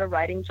had a lot of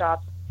writing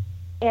jobs.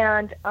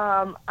 And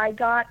I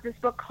got this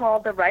book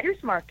called The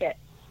Writer's Market.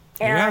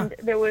 And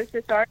there was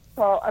this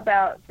article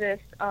about this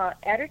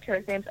editor.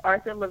 His name's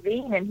Arthur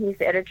Levine, and he's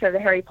the editor of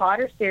the Harry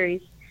Potter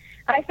series.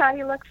 I thought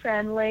he looked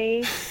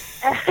friendly.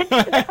 And,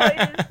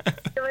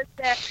 it was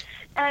there.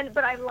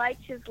 But I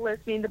liked his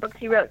list, meaning the books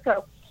he wrote.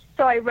 So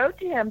I wrote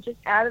to him just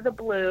out of the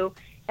blue.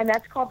 And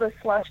that's called the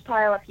slush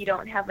pile if you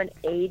don't have an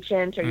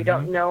agent or you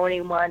don't know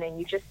anyone, and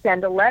you just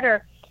send a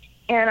letter.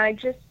 And I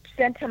just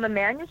sent him a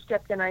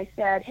manuscript, and I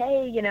said,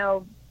 hey,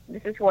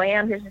 this is who I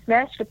am. Here's this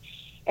manuscript.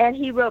 And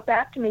he wrote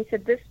back to me,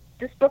 said, this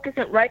book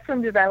isn't right for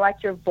me, but I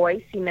liked your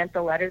voice. He meant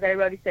the letter that I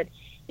wrote. He said,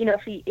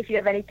 if you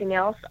have anything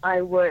else,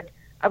 I would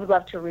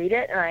love to read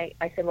it. And I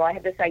said, well, I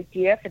have this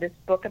idea for this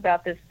book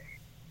about this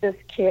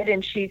kid,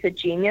 and she's a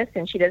genius,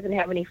 and she doesn't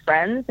have any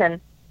friends,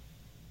 and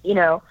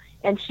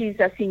and she's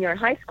a senior in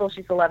high school.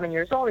 She's 11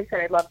 years old. He said,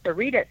 I'd love to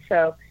read it.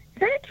 So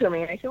send it to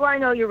me. And I said, well, I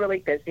know you're really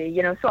busy,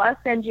 so I'll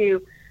send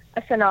you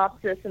a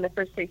synopsis in the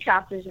first 3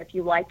 chapters. And if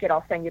you like it,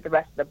 I'll send you the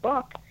rest of the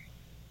book.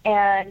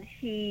 And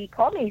he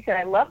called me. He said,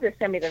 I'd love to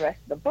send me the rest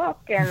of the book.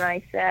 And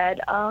I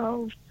said,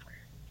 oh,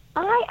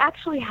 I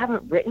actually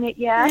haven't written it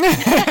yet.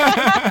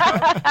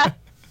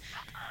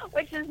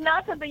 Which is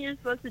not something you're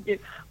supposed to do.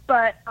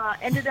 But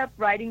ended up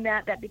writing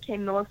that. That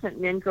became Millicent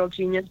and Girl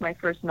Genius, my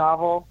first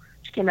novel,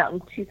 which came out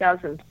in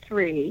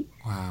 2003.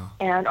 Wow.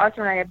 And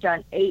Arthur and I have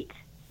done 8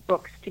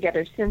 books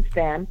together since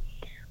then.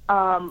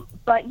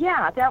 But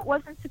yeah, that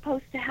wasn't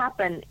supposed to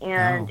happen,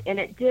 and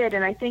it did.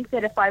 And I think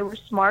that if I were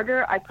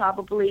smarter, I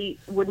probably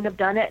wouldn't have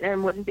done it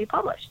and wouldn't be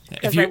published,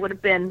 because I would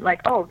have been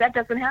like, oh, that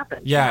doesn't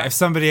happen. Yeah, if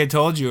somebody had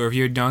told you, or if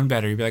you had known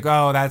better, you'd be like,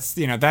 oh, that's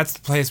the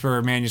place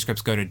where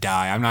manuscripts go to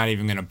die. I'm not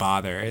even going to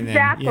bother. And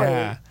exactly.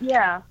 Then,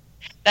 yeah.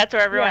 That's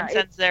where everyone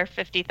sends their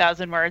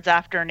 50,000 words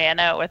after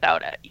Nano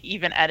without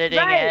even editing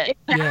it.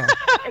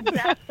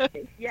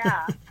 Exactly.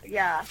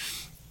 Yeah.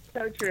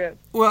 So true.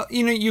 Well,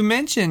 you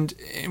mentioned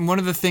one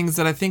of the things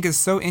that I think is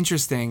so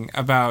interesting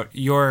about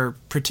your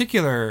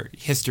particular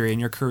history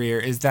and your career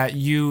is that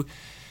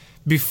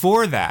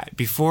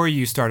before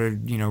you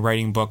started,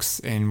 writing books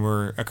and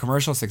were a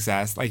commercial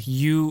success, like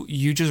you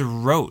just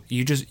wrote.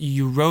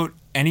 You wrote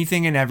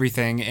anything and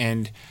everything,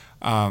 and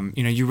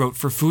you wrote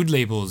for food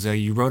labels.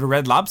 You wrote a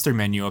Red Lobster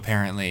menu,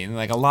 apparently, and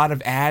like a lot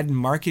of ad and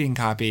marketing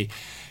copy.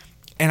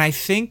 And I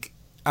think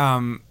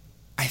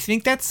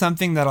that's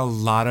something that a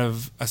lot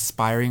of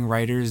aspiring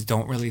writers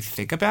don't really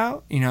think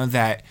about.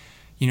 That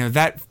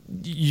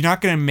you're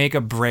not going to make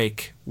a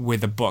break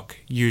with a book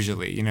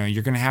usually.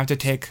 You're going to have to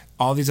take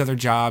all these other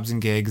jobs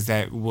and gigs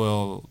that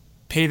will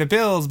pay the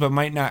bills, but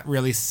might not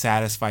really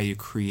satisfy you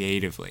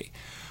creatively.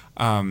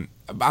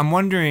 I'm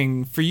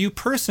wondering, for you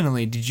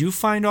personally, did you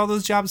find all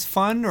those jobs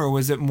fun, or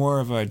was it more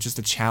of just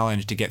a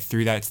challenge to get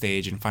through that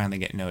stage and finally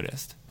get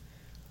noticed?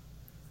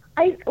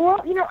 I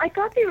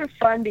thought they were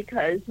fun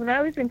because when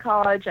I was in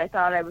college, I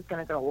thought I was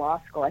going to go to law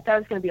school. I thought I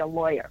was going to be a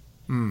lawyer.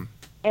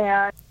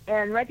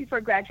 And right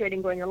before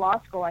graduating, going to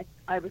law school,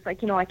 I was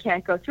like, I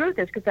can't go through with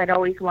this, because I'd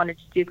always wanted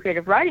to do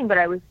creative writing, but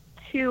I was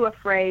too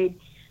afraid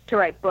to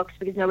write books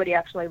because nobody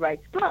actually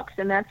writes books.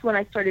 And that's when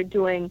I started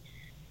doing,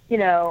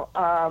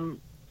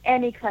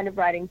 any kind of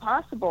writing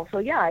possible. So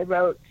yeah, I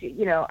wrote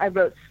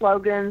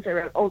slogans. I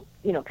wrote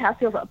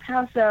Paseo El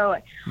Paso.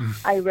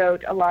 I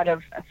wrote a lot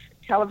of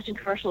television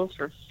commercials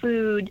for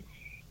food,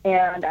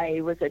 and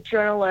I was a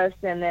journalist,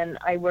 and then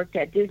I worked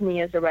at Disney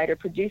as a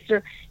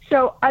writer-producer.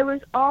 So I was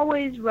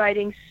always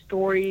writing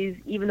stories,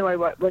 even though I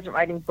wasn't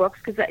writing books,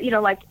 because,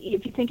 like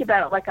if you think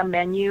about it, like a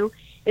menu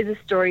is a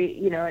story,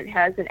 it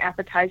has an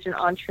appetizer, an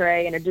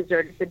entree, and a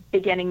dessert. It's a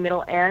beginning,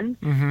 middle,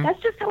 end. Mm-hmm.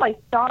 That's just how I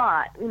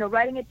thought.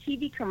 Writing a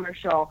TV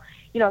commercial,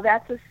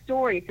 that's a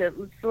story. It's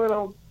a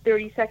little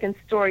 30-second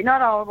story.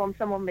 Not all of them.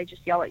 Some of them, they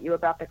just yell at you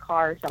about the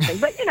car or something.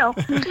 But,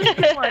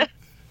 this one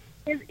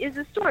is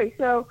a story.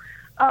 So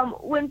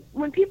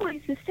when people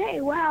used to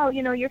say, wow,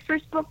 your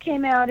first book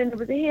came out and it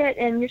was a hit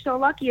and you're so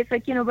lucky, it's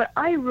like, but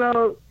I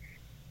wrote,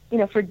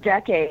 for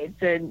decades.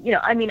 And,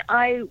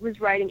 I was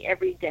writing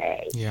every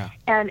day. Yeah.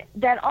 And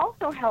that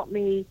also helped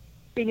me,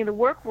 being in the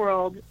work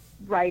world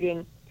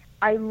writing.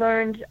 I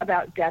learned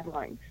about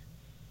deadlines.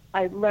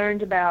 I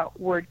learned about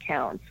word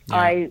counts. Yeah.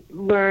 I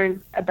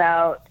learned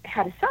about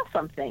how to sell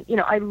something.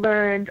 I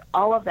learned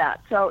all of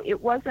that. So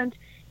it wasn't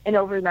an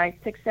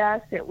overnight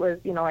success. It was,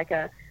 like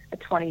a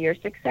 20-year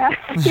success,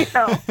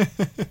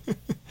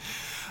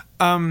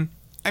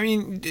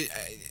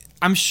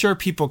 I'm sure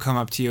people come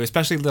up to you,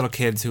 especially little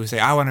kids, who say,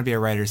 I want to be a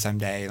writer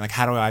someday. Like,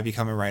 how do I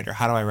become a writer?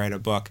 How do I write a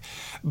book?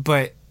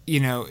 But,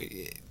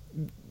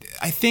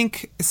 I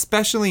think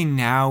especially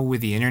now with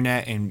the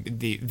internet and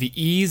the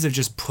ease of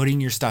just putting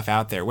your stuff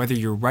out there, whether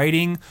you're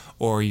writing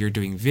or you're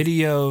doing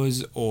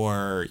videos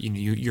or,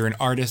 you're an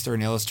artist or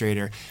an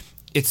illustrator,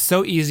 it's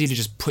so easy to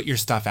just put your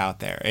stuff out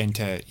there and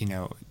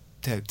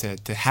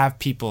to have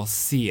people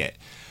see it.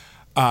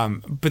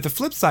 But the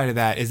flip side of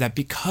that is that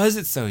because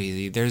it's so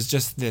easy, there's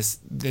just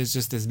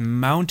this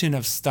mountain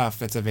of stuff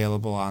that's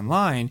available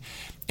online,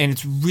 and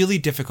it's really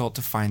difficult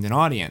to find an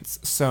audience.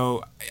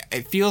 So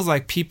it feels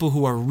like people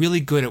who are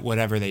really good at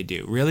whatever they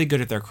do, really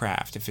good at their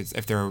craft,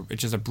 if they're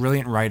just a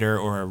brilliant writer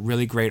or a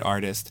really great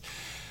artist,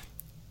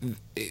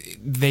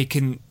 they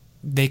can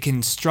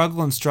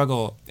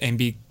struggle and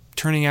be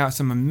turning out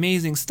some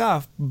amazing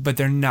stuff, but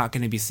they're not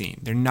going to be seen.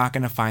 They're not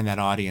going to find that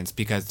audience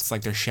because it's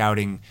like they're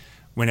shouting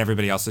when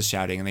everybody else is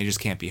shouting and they just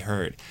can't be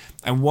heard.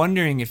 I'm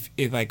wondering if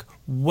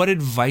what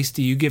advice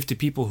do you give to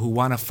people who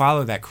want to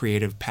follow that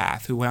creative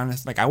path, who want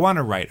to, I want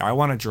to write, or I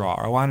want to draw,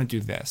 or I want to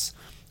do this.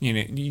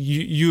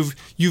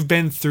 You've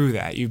been through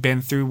that. You've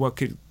been through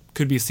what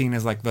could be seen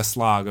as like the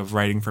slog of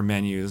writing for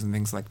menus and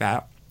things like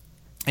that.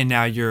 And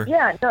now you're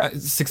a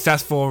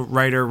successful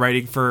writer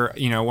writing for,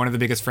 one of the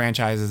biggest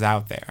franchises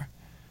out there.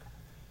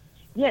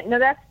 Yeah, no,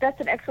 that's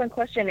an excellent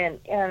question,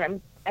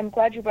 and I'm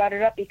glad you brought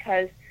it up,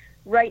 because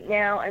right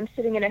now I'm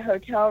sitting in a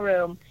hotel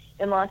room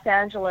in Los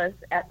Angeles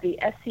at the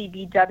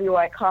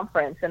SCBWI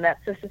conference, and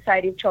that's the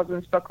Society of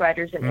Children's Book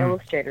Writers and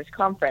Illustrators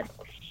conference.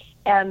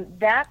 And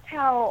that's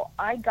how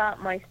I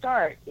got my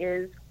start,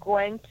 is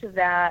going to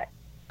that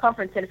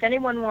conference. And if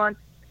anyone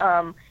wants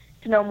to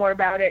know more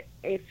about it,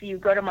 if you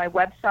go to my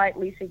website,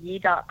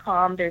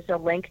 lisayee.com, there's a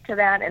link to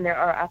that, and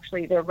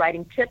they're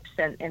writing tips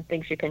and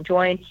things you can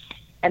join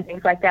and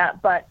things like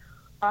that. But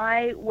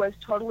I was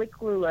totally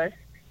clueless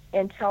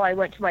until I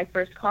went to my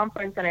first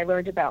conference, and I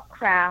learned about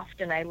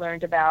craft, and I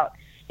learned about,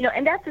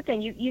 and that's the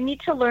thing, you need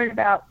to learn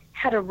about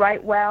how to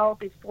write well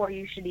before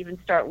you should even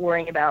start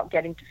worrying about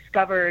getting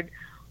discovered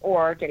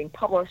or getting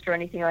published or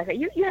anything like that.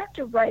 You have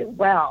to write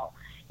well,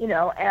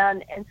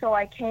 and so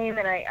I came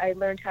and I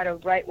learned how to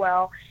write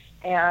well.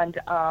 And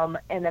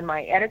then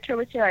my editor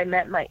was here. I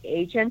met my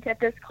agent at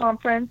this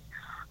conference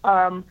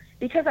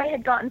because I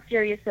had gotten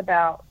serious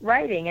about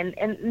writing.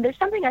 And there's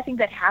something I think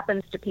that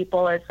happens to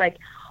people. It's like,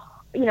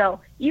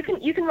 you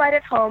can write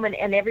at home, and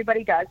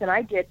everybody does, and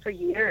I did for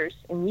years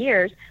and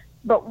years.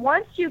 But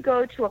once you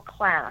go to a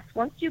class,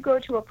 once you go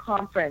to a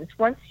conference,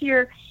 once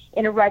you're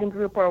in a writing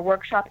group or a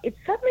workshop, it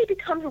suddenly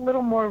becomes a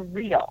little more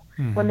real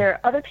when there are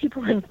other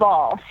people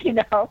involved,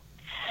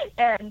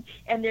 and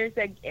there's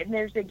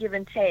a give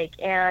and take.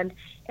 And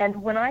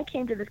when I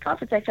came to this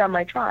conference, I found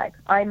my tribe.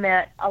 I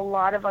met a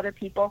lot of other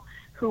people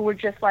who were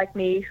just like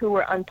me, who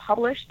were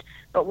unpublished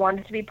but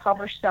wanted to be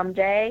published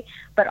someday,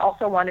 but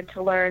also wanted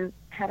to learn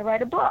how to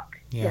write a book,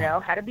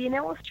 how to be an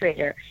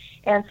illustrator.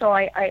 And so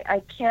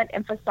I can't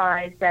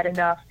emphasize that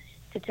enough,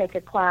 to take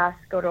a class,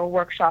 go to a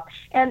workshop.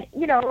 And,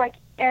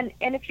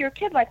 and if you're a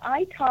kid, like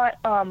I taught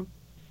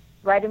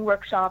writing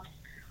workshops,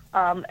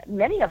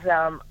 many of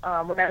them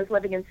when I was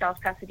living in South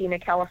Pasadena,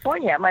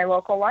 California, at my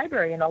local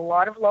library. And a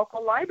lot of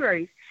local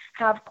libraries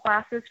have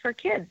classes for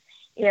kids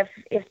if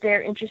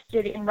they're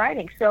interested in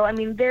writing. So, I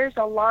mean, there's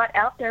a lot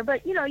out there,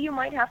 but, you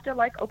might have to,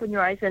 like, open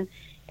your eyes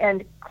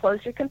and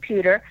close your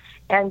computer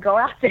and go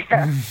out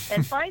there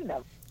and find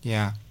them.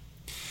 Yeah.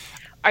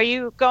 Are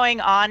you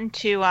going on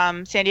to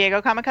San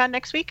Diego Comic-Con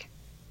next week?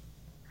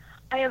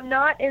 I am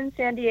not in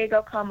San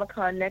Diego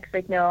Comic-Con next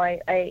week. No,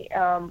 I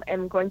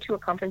am going to a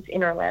conference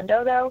in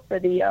Orlando, though, for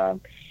the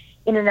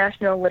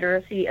International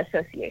Literacy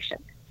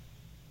Association.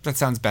 That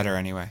sounds better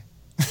anyway.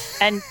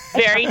 And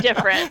very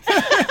different.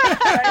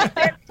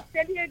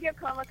 San Diego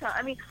Comic-Con.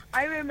 I mean,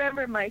 I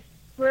remember my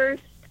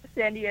first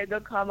San Diego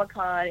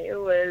Comic-Con. It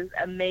was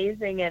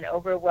amazing and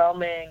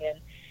overwhelming. And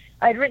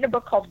I'd written a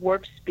book called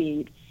Warp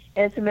Speed,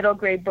 and it's a middle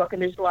grade book,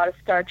 and there's a lot of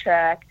Star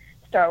Trek,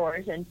 Star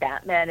Wars, and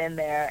Batman in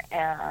there.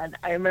 And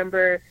I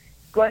remember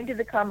going to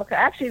the Comic-Con.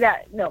 Actually,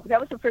 that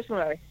was the first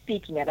one I was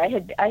speaking at. I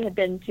had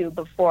been to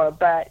before,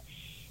 but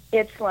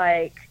it's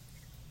like,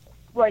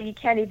 well, you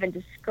can't even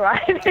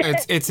describe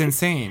it. It's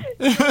insane.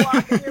 You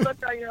walk and you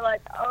look around, you're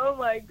like, oh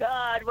my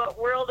God, what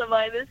world am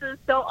I? This is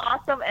so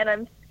awesome, and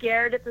I'm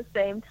scared at the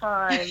same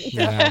time.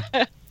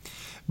 Yeah.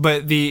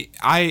 But the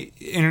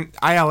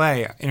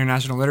ILA,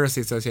 International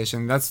Literacy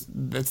Association, that's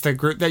the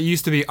group that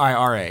used to be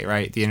IRA,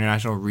 right? The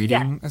International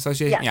Reading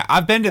Association. Yeah,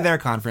 I've been to their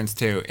conference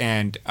too,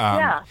 and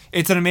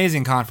it's an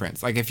amazing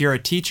conference. Like, if you're a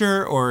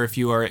teacher or if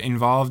you are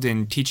involved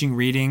in teaching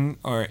reading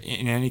or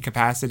in any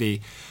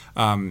capacity,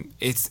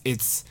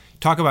 it's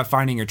talk about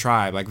finding your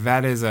tribe. Like,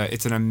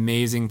 it's an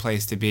amazing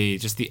place to be.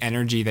 Just the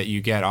energy that you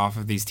get off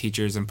of these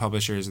teachers and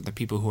publishers and the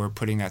people who are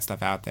putting that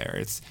stuff out there.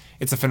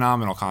 It's a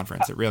phenomenal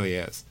conference. It really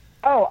is.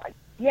 Oh,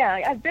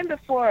 yeah, I've been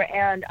before,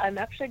 and I'm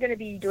actually going to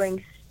be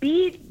doing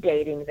speed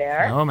dating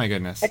there. Oh, my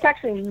goodness. It's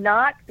actually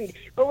not speed,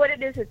 but what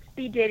it is, it's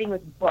speed dating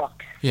with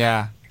books.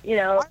 Yeah.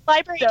 Our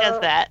library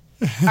does that.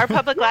 Our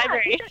public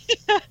library.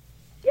 Yeah,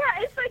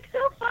 it's like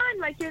so fun.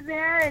 Like, you're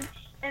there,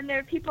 and there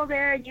are people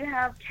there, and you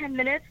have 10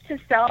 minutes to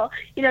sell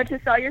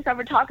yourself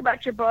or talk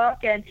about your book,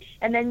 and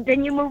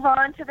then you move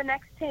on to the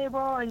next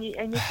table, and you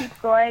keep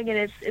going,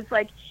 and it's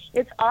like,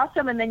 it's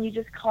awesome, and then you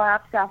just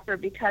collapse after,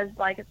 because,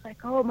 like, it's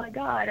like, oh my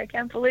God, I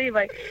can't believe,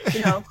 like,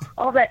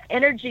 all that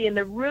energy in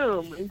the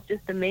room is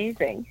just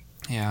amazing.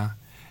 Yeah.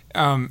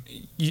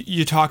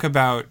 You talk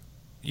about,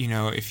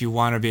 if you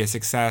want to be a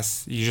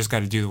success, you just got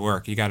to do the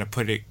work. You got to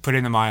put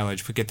in the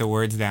mileage, get the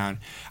words down.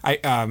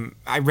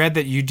 I read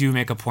that you do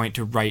make a point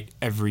to write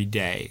every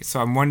day.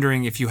 So I'm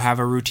wondering if you have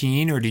a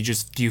routine, or do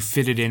you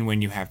fit it in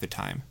when you have the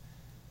time?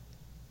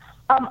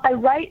 I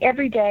write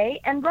every day,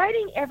 and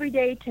writing every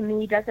day to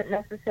me doesn't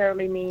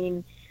necessarily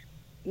mean,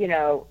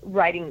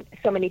 writing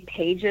so many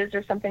pages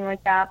or something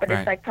like that, but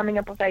It's like coming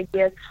up with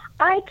ideas.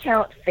 I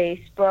count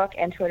Facebook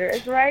and Twitter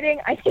as writing.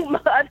 I think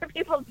other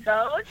people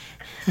don't.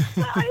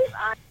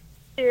 I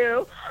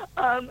do,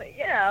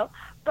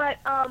 but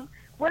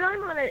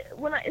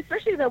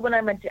especially when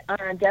I'm on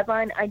a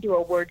deadline, I do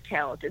a word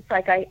count. It's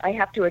like I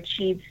have to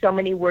achieve so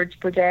many words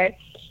per day,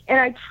 and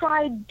I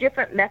tried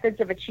different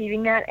methods of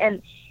achieving that,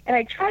 and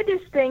I tried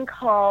this thing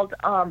called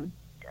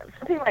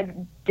something like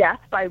death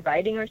by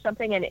writing or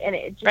something, and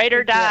it just Write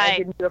or Die. I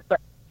didn't do it, but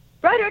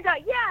Write or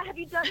Die. Yeah, have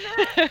you done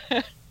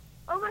that?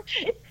 Oh my!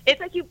 It's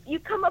like you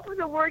come up with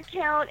a word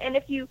count, and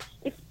if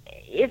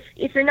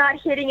you're not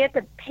hitting it,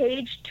 the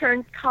page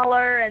turns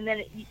color, and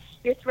then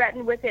you're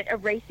threatened with it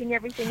erasing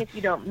everything if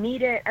you don't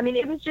meet it. I mean,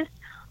 it was just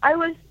I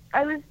was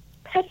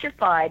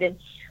petrified,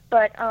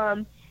 but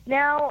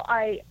now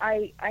I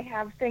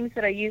have things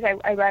that I use.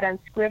 I write on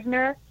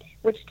Scrivener,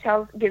 which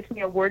gives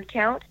me a word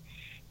count.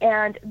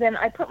 And then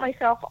I put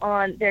myself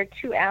on, there are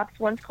two apps.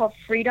 One's called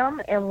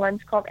Freedom and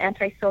one's called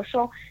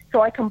Antisocial, so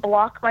I can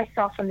block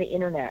myself from the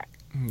internet.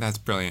 That's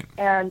brilliant.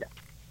 And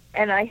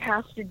I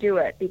have to do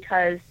it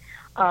because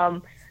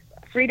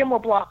Freedom will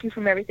block you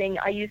from everything.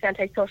 I use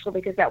Antisocial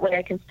because that way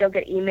I can still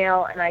get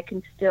email and I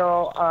can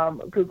still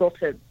Google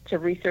to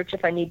research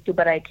if I need to,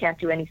 but I can't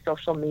do any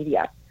social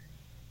media.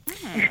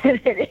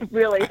 It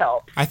really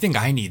helps. I think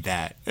I need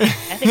that. I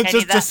think I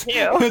need that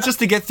too. Just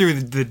to get through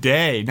the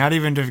day, not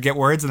even to get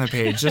words on the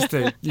page, just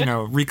to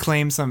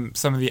reclaim some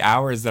of the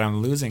hours that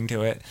I'm losing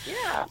to it.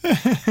 Yeah.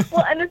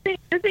 Well, and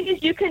the thing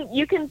is, you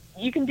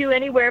can do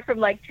anywhere from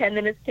like 10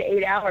 minutes to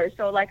 8 hours.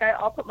 So like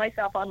I'll put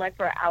myself on like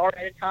for an hour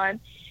at a time,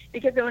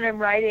 because then when I'm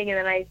writing and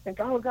then I think,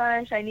 oh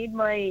gosh, I need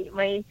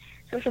my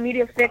social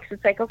media fix.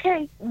 It's like,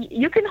 okay,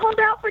 you can hold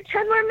out for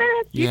 10 more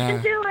minutes. You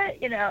can do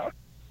it.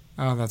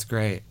 Oh, that's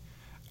great.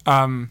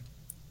 I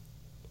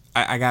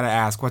gotta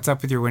ask, what's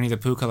up with your Winnie the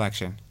Pooh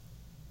collection?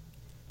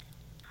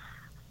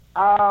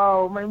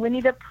 Oh, my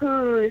Winnie the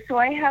Pooh. So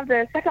I have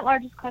the second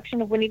largest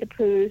collection of Winnie the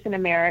Poohs in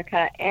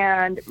America,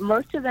 and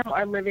most of them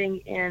are living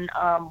in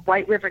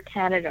White River,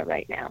 Canada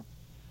right now,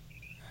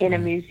 in a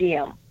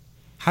museum.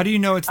 How do you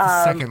know it's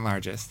the second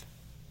largest?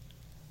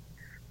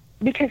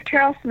 Because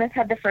Carol Smith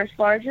had the first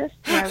largest,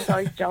 and I was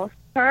always jealous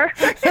of her.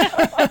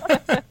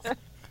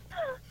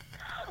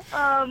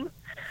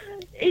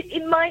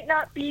 It might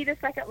not be the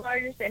second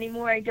largest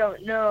anymore. I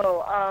don't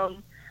know.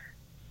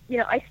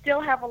 I still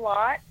have a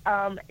lot,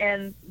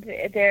 and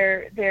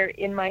they're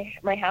in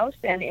my house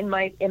and in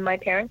my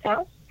parents'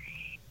 house,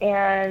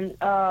 and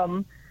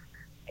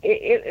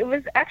it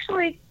was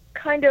actually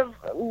kind of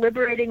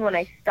liberating when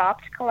I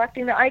stopped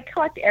collecting them. I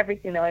collect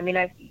everything though. I mean,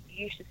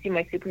 you should see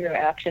my superhero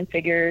action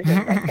figures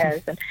and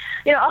mechas and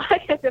all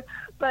that kind of stuff.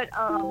 But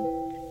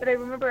I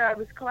remember I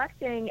was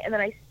collecting, and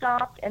then I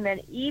stopped, and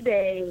then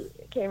eBay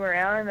came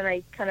around, and then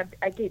I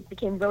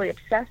became really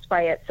obsessed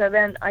by it. So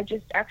then I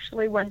just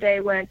actually one day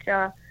went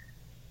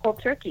cold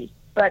turkey.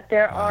 But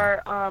there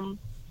are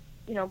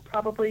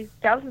probably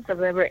thousands of them.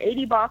 There were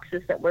 80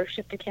 boxes that were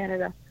shipped to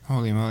Canada.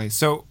 Holy moly!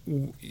 So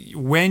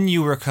when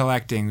you were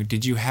collecting,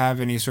 did you have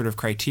any sort of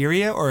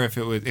criteria, or if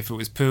it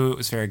was Pooh, it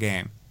was fair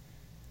game?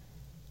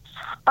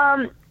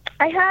 I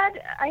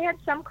had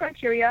some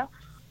criteria.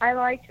 I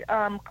liked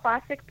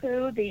classic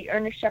Pooh, the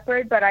Ernest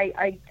Shepherd, but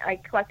I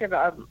collected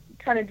a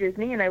ton of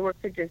Disney, and I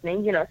worked for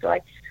Disney, so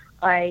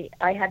I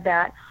had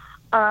that.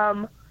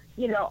 I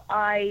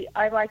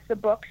liked the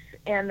books,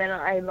 and then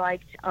I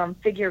liked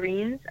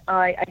figurines.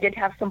 I did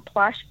have some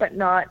plush, but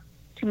not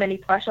too many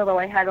plush, although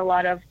I had a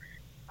lot of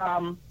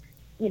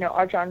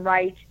R. John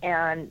Wright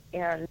and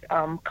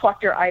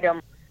collector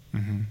item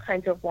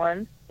kinds of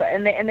ones. But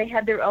and they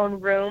had their own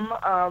room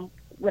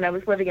when I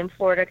was living in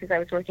Florida, because I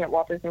was working at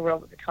Walt Disney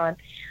World at the time.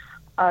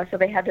 So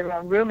they had their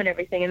own room and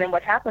everything. And then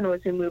what happened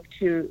was we moved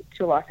to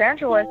Los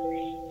Angeles,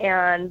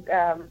 and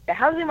the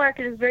housing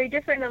market is very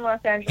different in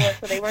Los Angeles,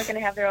 so they weren't going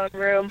to have their own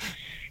room.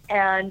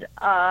 And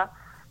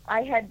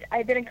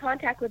I'd been in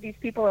contact with these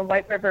people in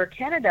White River,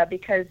 Canada,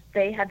 because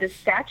they had this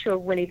statue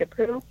of Winnie the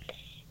Pooh.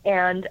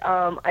 And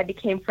I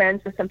became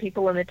friends with some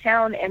people in the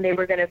town, and they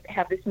were going to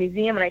have this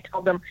museum. And I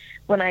told them,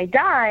 when I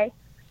die,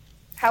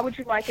 how would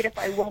you like it if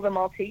I will them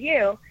all to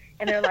you?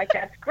 And they're like,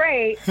 that's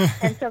great.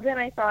 And so then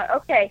I thought,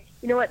 okay,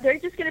 you know what? They're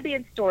just going to be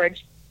in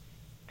storage.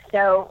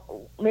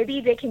 So maybe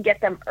they can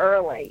get them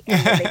early,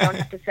 and they don't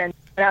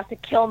have to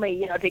kill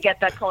me, to get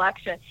that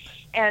collection.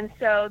 And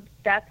so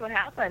that's what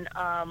happened.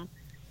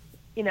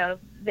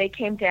 They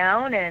came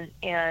down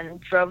and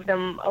drove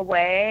them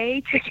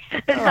away to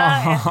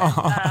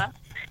Canada.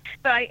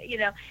 But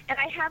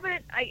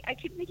I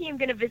keep thinking I'm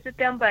going to visit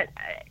them, but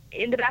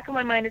in the back of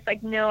my mind, it's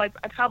like, no, I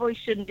probably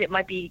shouldn't. It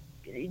might be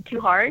too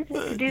hard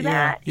to do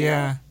that.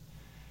 Yeah.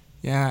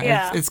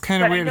 It's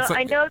kind of weird.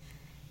 I know.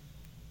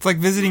 It's like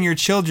visiting your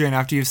children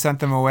after you've sent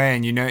them away,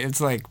 and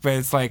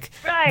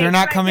right, they're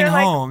not coming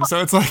home.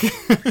 So it's like,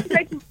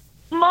 like,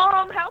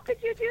 Mom, how could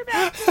you do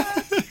that to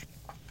us?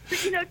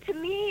 But, to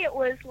me, it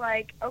was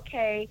like,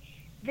 okay,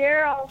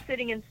 they're all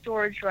sitting in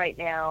storage right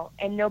now,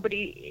 and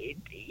nobody's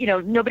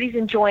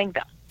enjoying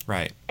them.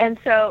 Right. And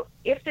so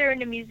if they're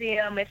in a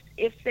museum,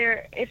 if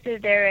they're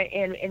there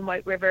in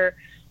White River,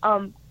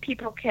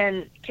 people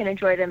can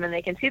enjoy them and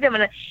they can see them.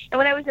 And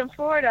when I was in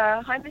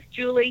Florida, hi, Miss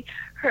Julie,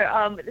 her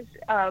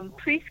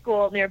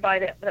preschool nearby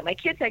that my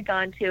kids had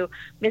gone to,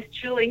 Miss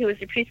Julie, who was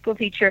a preschool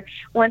teacher,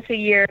 once a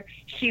year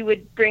she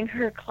would bring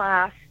her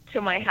class to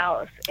my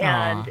house,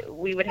 and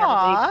we would have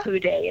a big Pooh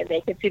day, and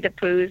they could see the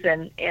Poohs,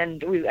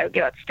 and we would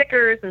give out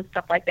stickers and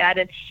stuff like that,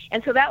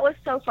 and so that was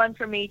so fun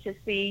for me to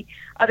see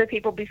other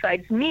people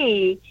besides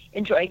me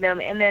enjoying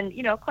them. And then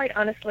quite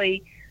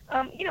honestly,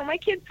 my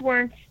kids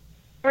weren't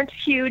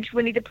huge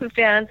Winnie the Pooh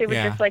fans. They were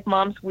just like,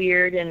 Mom's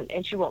weird,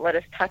 and she won't let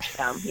us touch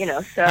them,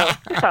 so.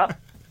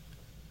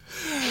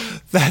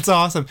 That's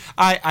awesome.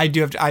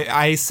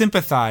 I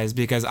sympathize,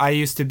 because I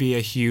used to be a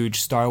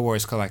huge Star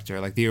Wars collector,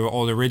 like the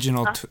old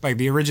original, like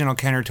the original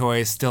Kenner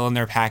toys still in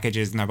their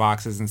packages and their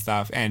boxes and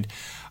stuff. And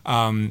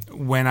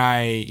when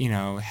I,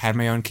 had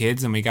my own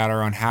kids and we got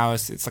our own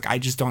house, it's like I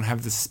just don't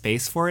have the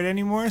space for it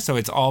anymore. So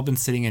it's all been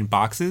sitting in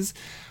boxes.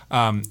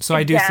 So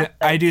exactly.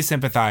 I do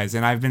sympathize,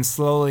 and I've been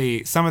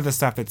slowly, some of the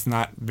stuff that's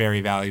not very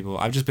valuable,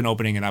 I've just been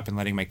opening it up and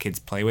letting my kids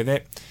play with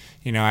it.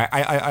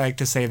 I like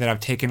to say that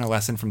I've taken a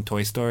lesson from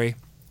Toy Story.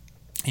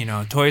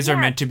 Toys are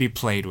meant to be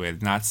played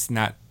with, not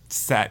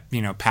set,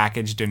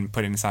 packaged and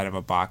put inside of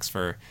a box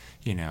for,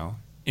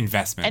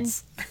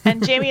 investments.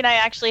 And Jamie and I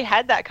actually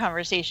had that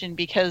conversation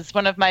because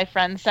one of my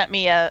friends sent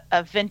me a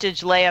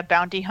vintage Leia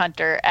Bounty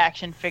Hunter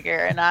action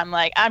figure, and I'm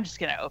like, I'm just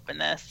gonna open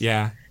this.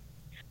 Yeah.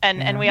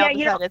 And we all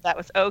decided that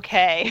was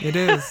okay. It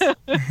is.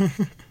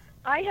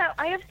 I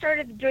have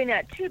started doing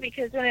that too,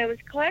 because when I was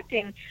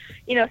collecting,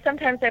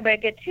 sometimes I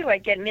would get two.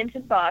 I'd get mint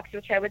in box,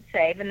 which I would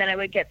save, and then I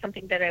would get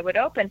something that I would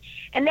open.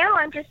 And now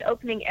I'm just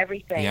opening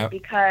everything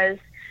because,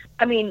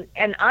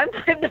 and I'm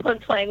the one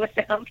playing with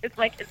them because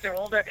my kids are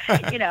older,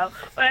 but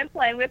I'm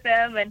playing with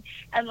them and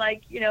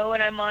like,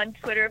 when I'm on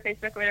Twitter,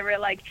 Facebook, or whatever,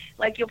 like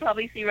you'll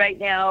probably see right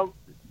now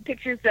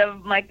pictures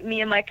of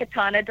me and my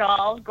Katana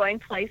doll going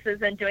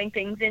places and doing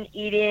things and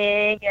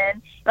eating,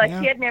 and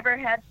she had never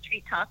had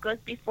street tacos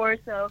before,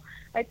 so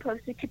I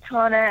posted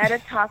Katana at a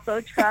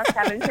taco truck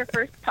having her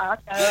first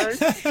tacos,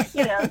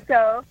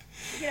 so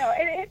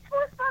it's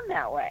more fun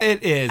that way.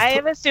 It is. I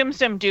have a Tsum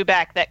Tsum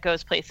Dewback that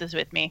goes places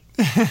with me.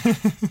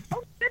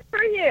 Oh, good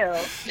for you.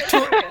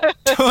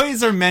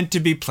 Toys are meant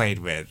to be played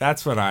with.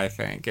 That's what I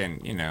think,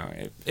 and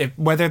if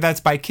whether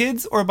that's by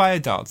kids or by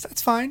adults,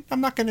 that's fine. I'm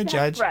not going to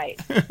judge.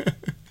 Right.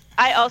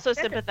 I also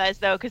sympathize,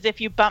 though, because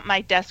if you bump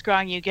my desk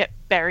wrong, you get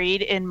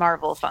buried in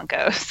Marvel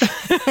Funkos.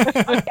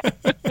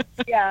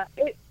 Yeah.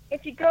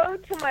 If you go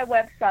to my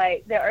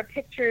website, there are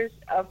pictures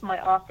of my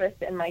office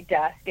and my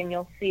desk, and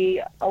you'll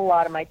see a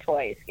lot of my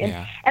toys.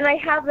 And I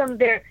have them,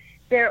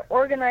 they're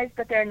organized,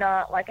 but they're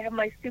not. Like, I have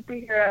my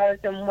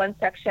superheroes in one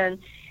section,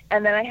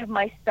 and then I have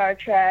my Star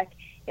Trek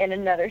in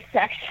another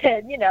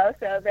section,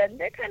 so then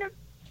they're kind of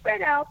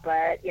spread out,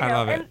 but, I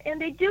love it. And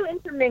they do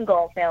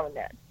intermingle now and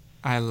then.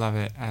 I love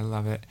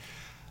it.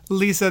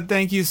 Lisa,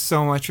 thank you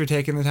so much for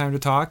taking the time to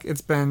talk. It's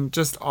been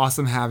just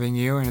awesome having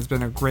you, and it's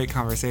been a great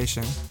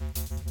conversation.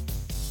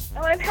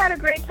 Oh, I've had a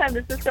great time.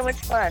 This is so much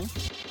fun.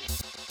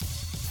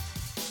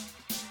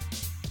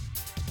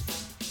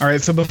 All right,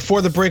 so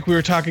before the break, we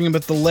were talking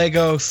about the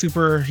Lego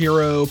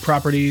superhero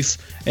properties,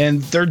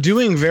 and they're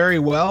doing very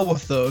well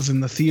with those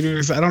in the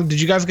theaters. Did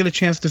you guys get a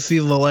chance to see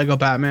the Lego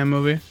Batman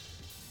movie?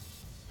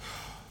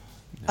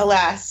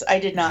 Alas, I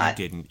did not. I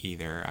didn't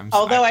either.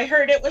 Although I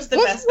heard it was the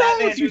best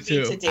Batman with you movie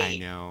two? to date. I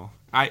know.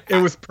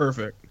 It was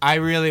perfect. I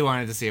really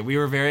wanted to see it. We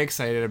were very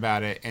excited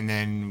about it, and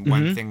then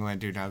one thing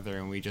led to another,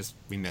 and we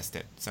missed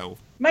it. So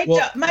my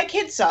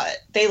kids saw it.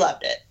 They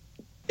loved it.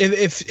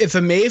 It's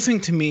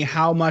amazing to me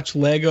how much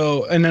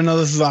Lego, and I know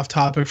this is off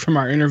topic from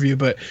our interview,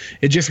 but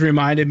it just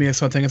reminded me of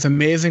something. It's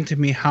amazing to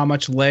me how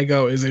much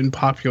Lego is in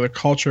popular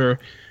culture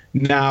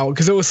now,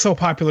 because it was so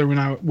popular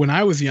when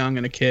I was young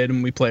and a kid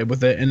and we played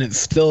with it, and it's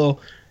still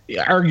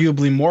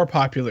arguably more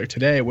popular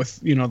today with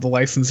the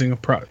licensing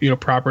of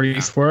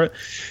properties for it.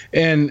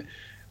 And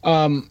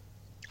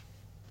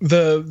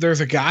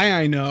there's a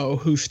guy I know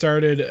who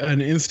started an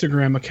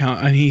Instagram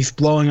account, and he's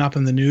blowing up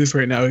in the news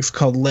right now. It's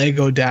called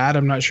Lego Dad.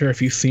 I'm not sure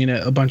if you've seen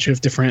it. A bunch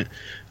of different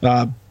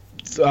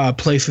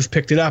places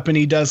picked it up, and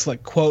he does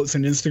like quotes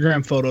and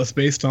Instagram photos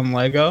based on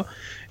Lego,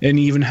 and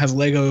he even has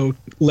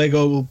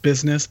Lego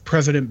business,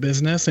 president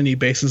business, and he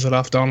bases it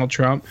off Donald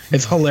Trump.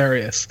 It's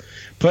hilarious,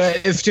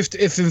 but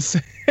it's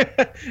insane.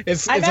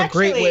 it's a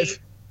great way.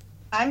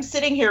 I'm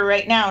sitting here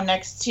right now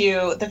next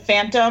to the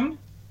Phantom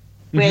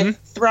with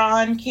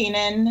Thrawn,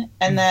 Kanan,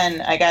 and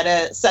then I got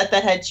a set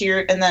that had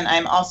cheered, and then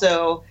I'm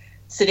also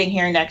sitting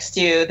here next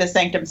to the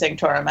Sanctum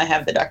Sanctorum. I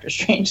have the Doctor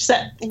Strange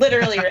set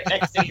literally right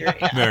next to you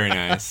right now. Very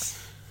nice.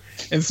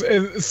 And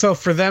so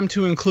for them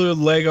to include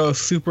Lego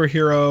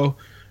superhero,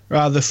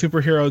 the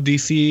superhero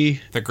DC,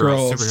 the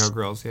superhero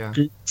girls, yeah,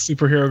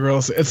 superhero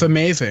girls, it's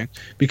amazing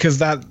because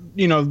that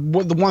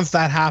once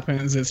that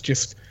happens, it's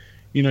just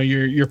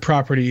your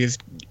property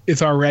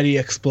it's already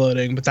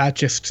exploding, but that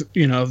just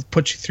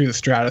puts you through the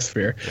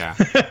stratosphere. Yeah.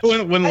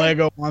 when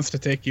Lego wants to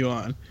take you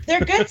on.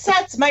 They're good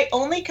sets. My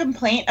only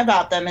complaint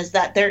about them is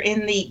that they're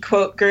in the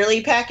quote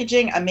girly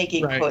packaging. I'm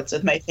making quotes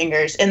with my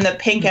fingers in the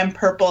pink and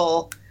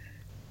purple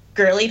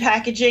girly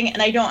packaging,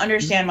 and I don't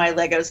understand why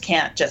Legos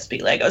can't just be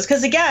Legos.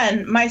 Because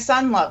again, my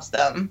son loves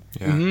them,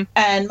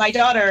 and my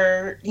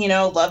daughter,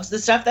 loves the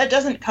stuff that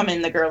doesn't come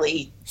in the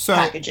girly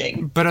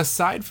packaging. But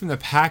aside from the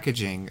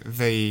packaging,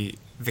 the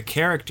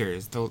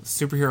characters, the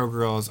superhero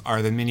girls,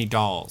 are the mini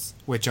dolls,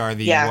 which are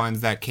the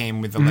ones that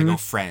came with the Lego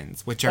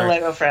Friends, which are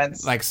Lego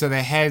Friends. Like, so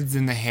the heads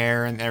and the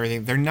hair and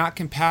everything, they're not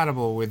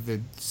compatible with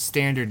the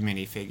standard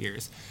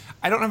minifigures.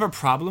 I don't have a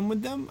problem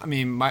with them. I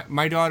mean,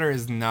 my daughter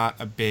is not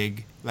a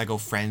big Lego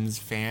Friends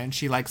fan.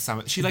 She likes the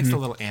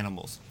little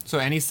animals. So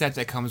any set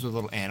that comes with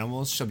little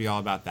animals, she'll be all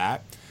about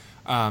that.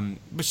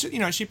 But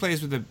she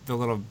plays with the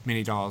little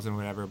mini dolls and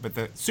whatever. But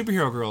the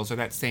superhero girls are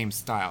that same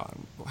style.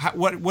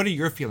 What are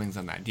your feelings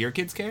on that? Do your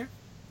kids care?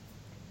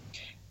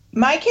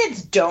 My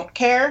kids don't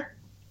care,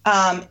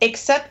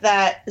 except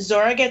that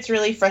Zora gets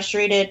really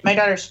frustrated. My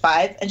daughter's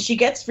 5, and she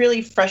gets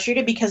really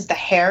frustrated because the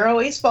hair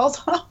always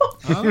falls off.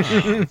 Oh.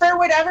 For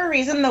whatever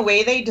reason, the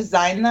way they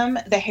design them,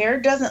 the hair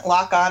doesn't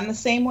lock on the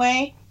same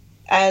way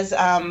as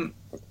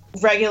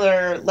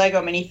regular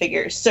Lego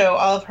minifigures. So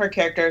all of her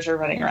characters are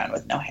running around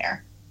with no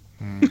hair.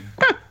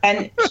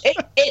 And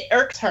it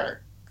irks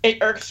her. It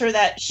irks her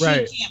that she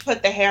can't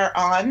put the hair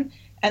on.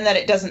 and that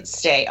it doesn't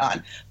stay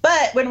on.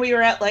 But when we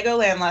were at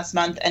Legoland last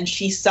month and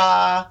she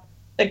saw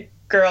the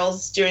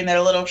girls doing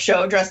their little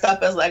show dressed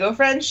up as Lego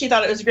friends, she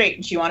thought it was great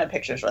and she wanted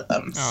pictures with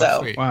them.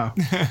 Sweet. Wow.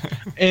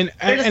 and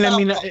I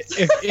mean,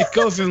 it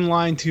goes in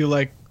line to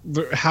like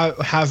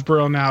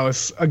Hasbro now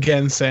is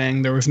again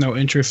saying there was no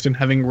interest in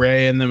having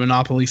Rey in the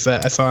Monopoly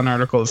set. I saw an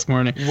article this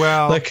morning.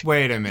 Well, like,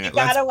 wait a minute. You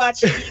gotta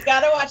watch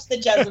the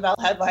Jezebel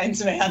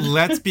headlines, man.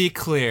 Let's be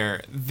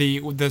clear.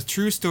 The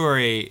true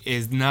story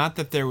is not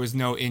that there was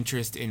no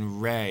interest in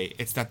Rey.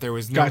 It's that there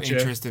was no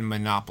interest in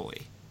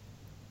Monopoly.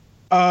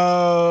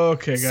 Oh,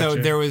 okay, gotcha. So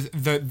there was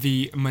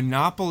the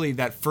Monopoly,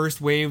 that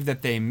first wave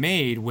that they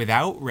made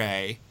without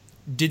Rey,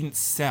 didn't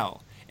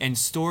sell. And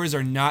stores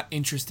are not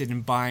interested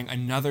in buying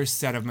another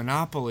set of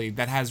Monopoly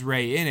that has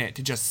Rey in it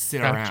to just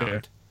sit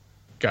around.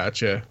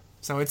 Gotcha.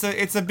 So it's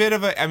a bit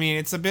of a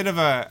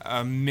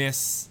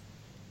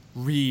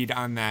misread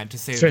on that to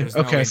say that there's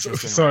no interest in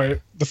sorry.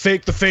 Rey.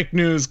 The fake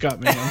news got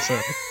me. I'm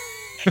sorry.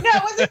 No,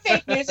 it wasn't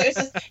fake news. It was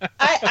just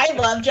I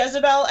love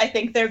Jezebel. I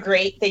think they're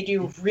great. They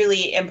do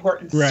really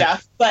important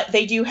stuff, but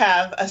they do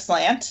have a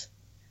slant.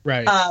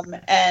 Right.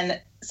 And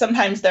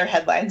sometimes their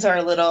headlines are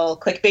a little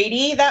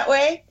clickbaity that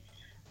way.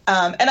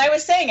 And I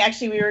was saying,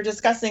 actually, we were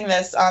discussing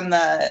this on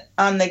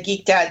the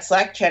Geek Dad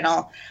Slack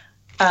channel.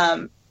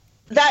 That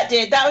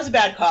was a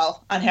bad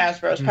call on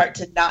Hasbro's part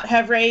to not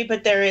have Rey,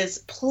 but there is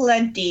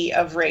plenty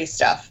of Rey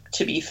stuff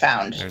to be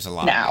found. There's a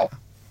lot now.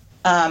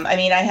 I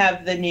mean, I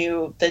have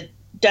the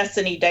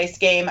Destiny dice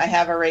game. I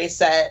have a Rey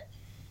set.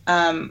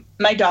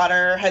 My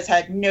daughter has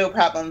had no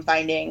problem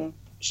finding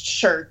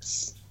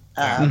shirts.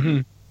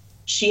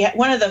 She had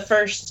one of the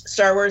first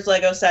Star Wars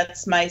Lego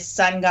sets my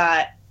son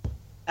got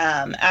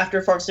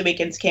after Force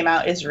Awakens came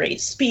out is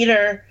Rey's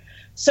speeder.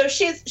 So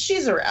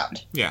she's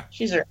around. Yeah.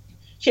 She's around.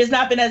 She has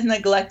not been as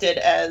neglected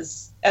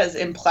as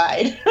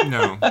implied.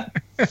 No.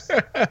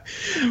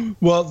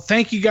 Well,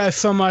 thank you guys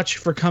so much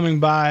for coming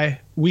by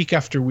week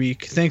after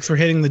week. Thanks for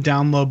hitting the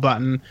download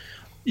button.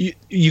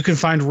 You can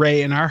find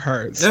Rey in our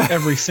hearts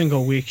every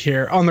single week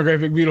here on the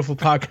Great Big Beautiful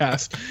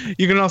Podcast.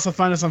 You can also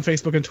find us on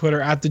Facebook and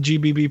Twitter at the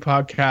GBB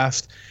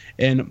Podcast.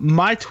 And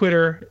my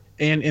Twitter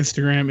and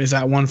Instagram is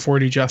at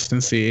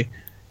 140JustinC.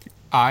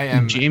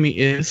 Jamie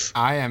is.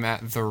 I am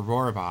at the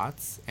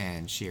Roarbots.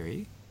 And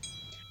Shiri.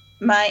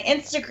 My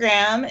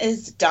Instagram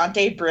is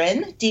Dante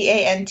Brin,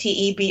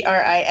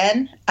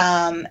 DanteBrin.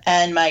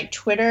 And my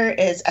Twitter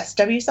is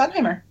SW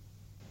Sondheimer.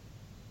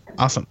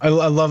 Awesome. I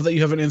love that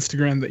you have an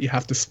Instagram that you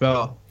have to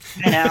spell.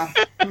 I know.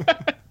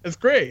 It's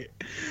great.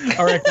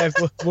 All right, guys.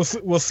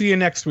 We'll see you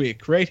next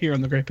week right here on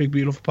the Great Big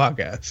Beautiful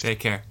Podcast. Take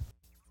care.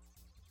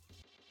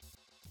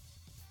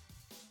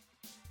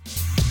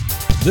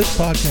 This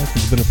podcast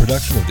has been a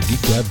production of the Geek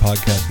Dad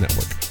Podcast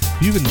Network.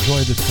 If you've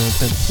enjoyed this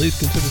content, please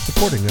consider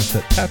supporting us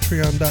at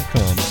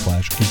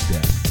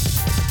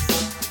patreon.com/geekdad.